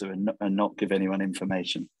answer and not give anyone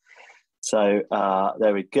information. So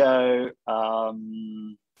there we go.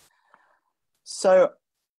 So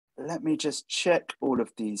let me just check all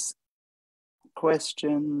of these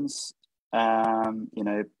questions.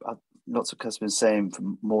 Lots of customers saying for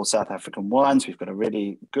more South African wines. We've got a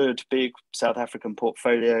really good, big South African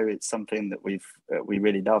portfolio. It's something that we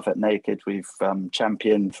really love at Naked. We've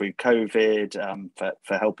championed through COVID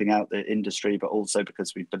for helping out the industry, but also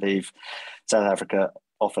because we believe South Africa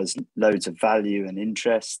offers loads of value and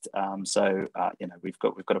interest. We've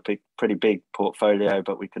got a pretty big portfolio,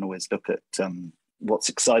 but we can always look at what's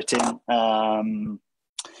exciting.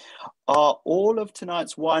 Are all of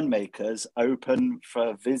tonight's winemakers open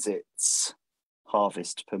for visits,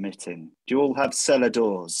 harvest permitting? Do you all have cellar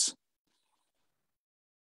doors?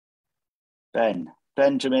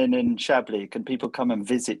 Benjamin in Chablis, can people come and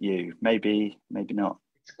visit you? Maybe not.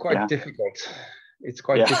 It's quite difficult. It's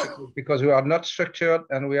quite difficult because we are not structured,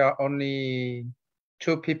 and we are only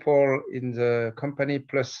 2 people in the company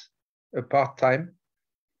plus a part-time.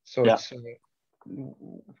 So it's,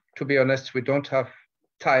 to be honest, we don't have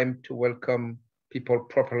time to welcome people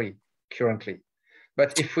properly currently.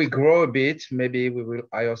 But if we grow a bit, maybe we will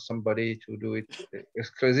hire somebody to do it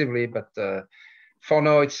exclusively. But for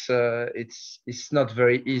now, it's not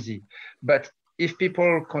very easy. But if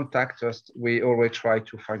people contact us, we always try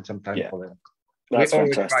to find some time for them. That's we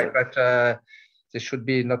always fantastic. try, but they should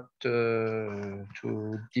be not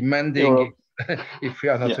too demanding if we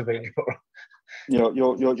are not available.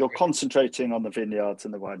 You're concentrating on the vineyards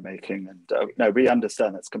and the winemaking, and no, we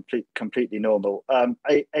understand that's completely normal.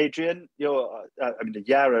 Adrian, the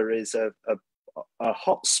Yarra is a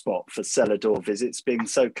hot spot for cellar door visits, being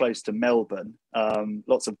so close to Melbourne.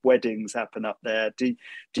 Lots of weddings happen up there. Do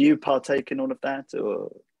you partake in all of that,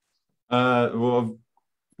 or? Well,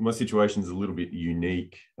 my situation is a little bit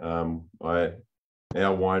unique. Our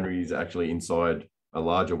winery is actually inside a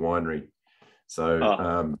larger winery,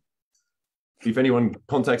 so if anyone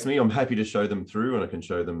contacts me, I'm happy to show them through, and I can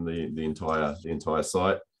show them the entire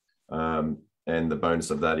site. And the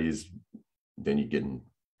bonus of that is then you can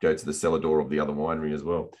go to the cellar door of the other winery as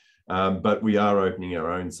well. But we are opening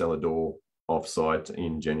our own cellar door off-site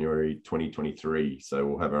in January 2023, so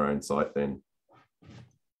we'll have our own site then.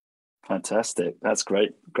 Fantastic. That's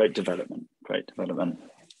great. Great development. Great development.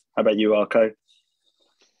 How about you, Arco?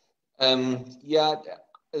 Yeah,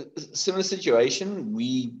 similar situation.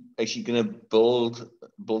 We actually going to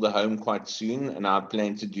build a home quite soon, and I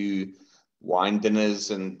plan to do wine dinners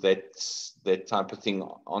and that type of thing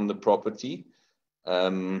on the property.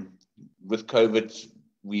 With COVID,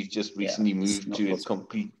 we've just recently moved to a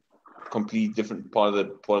complete different part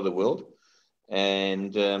of the world,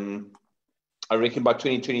 and I reckon by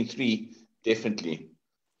 2023, definitely.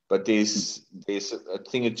 But there's a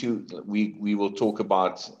thing or two we will talk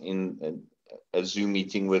about in a Zoom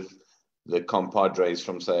meeting with the compadres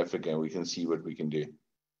from South Africa, and we can see what we can do.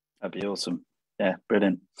 That'd be awesome. Yeah,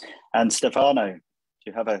 brilliant. And Stefano, do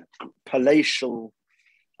you have a palatial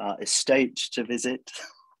estate to visit?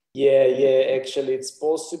 Yeah, actually it's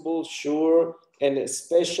possible, sure. And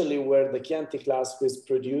especially where the Chianti Classico is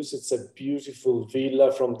produced, it's a beautiful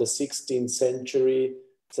villa from the 16th century.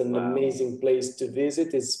 It's an amazing place to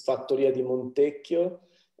visit. It's Fattoria di Montecchio,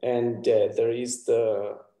 and there is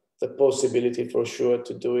the possibility for sure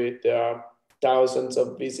to do it. There are thousands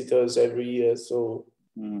of visitors every year, so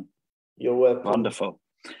you're welcome. Wonderful.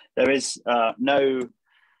 There is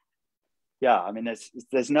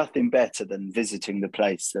there's nothing better than visiting the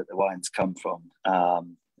place that the wines come from.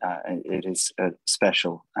 It is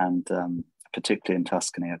special, and particularly in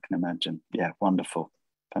Tuscany, I can imagine. Yeah, wonderful.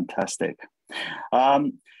 Fantastic.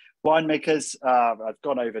 Winemakers, I've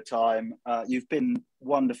gone over time. You've been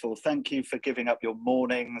wonderful. Thank you for giving up your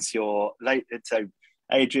mornings, your late, so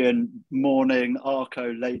Adrian, morning,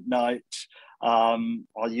 Arco, late night, our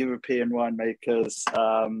European winemakers.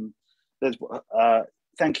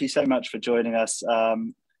 Thank you so much for joining us.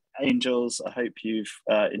 Angels, I hope you've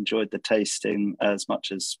enjoyed the tasting as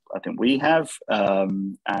much as I think we have.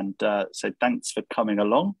 So thanks for coming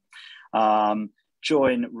along.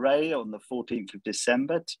 Join Ray on the 14th of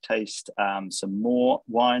December to taste some more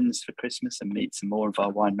wines for Christmas and meet some more of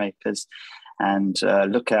our winemakers. And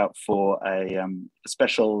look out for a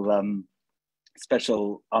special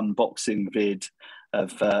unboxing vid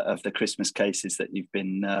of the Christmas cases that you've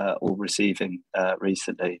been all receiving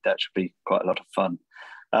recently. That should be quite a lot of fun.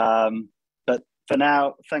 But for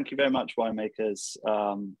now, thank you very much, winemakers.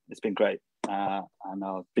 It's been great, and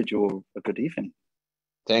I'll bid you all a good evening.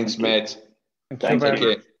 Thanks, Matt. Thank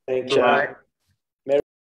you. Thank you. Bye.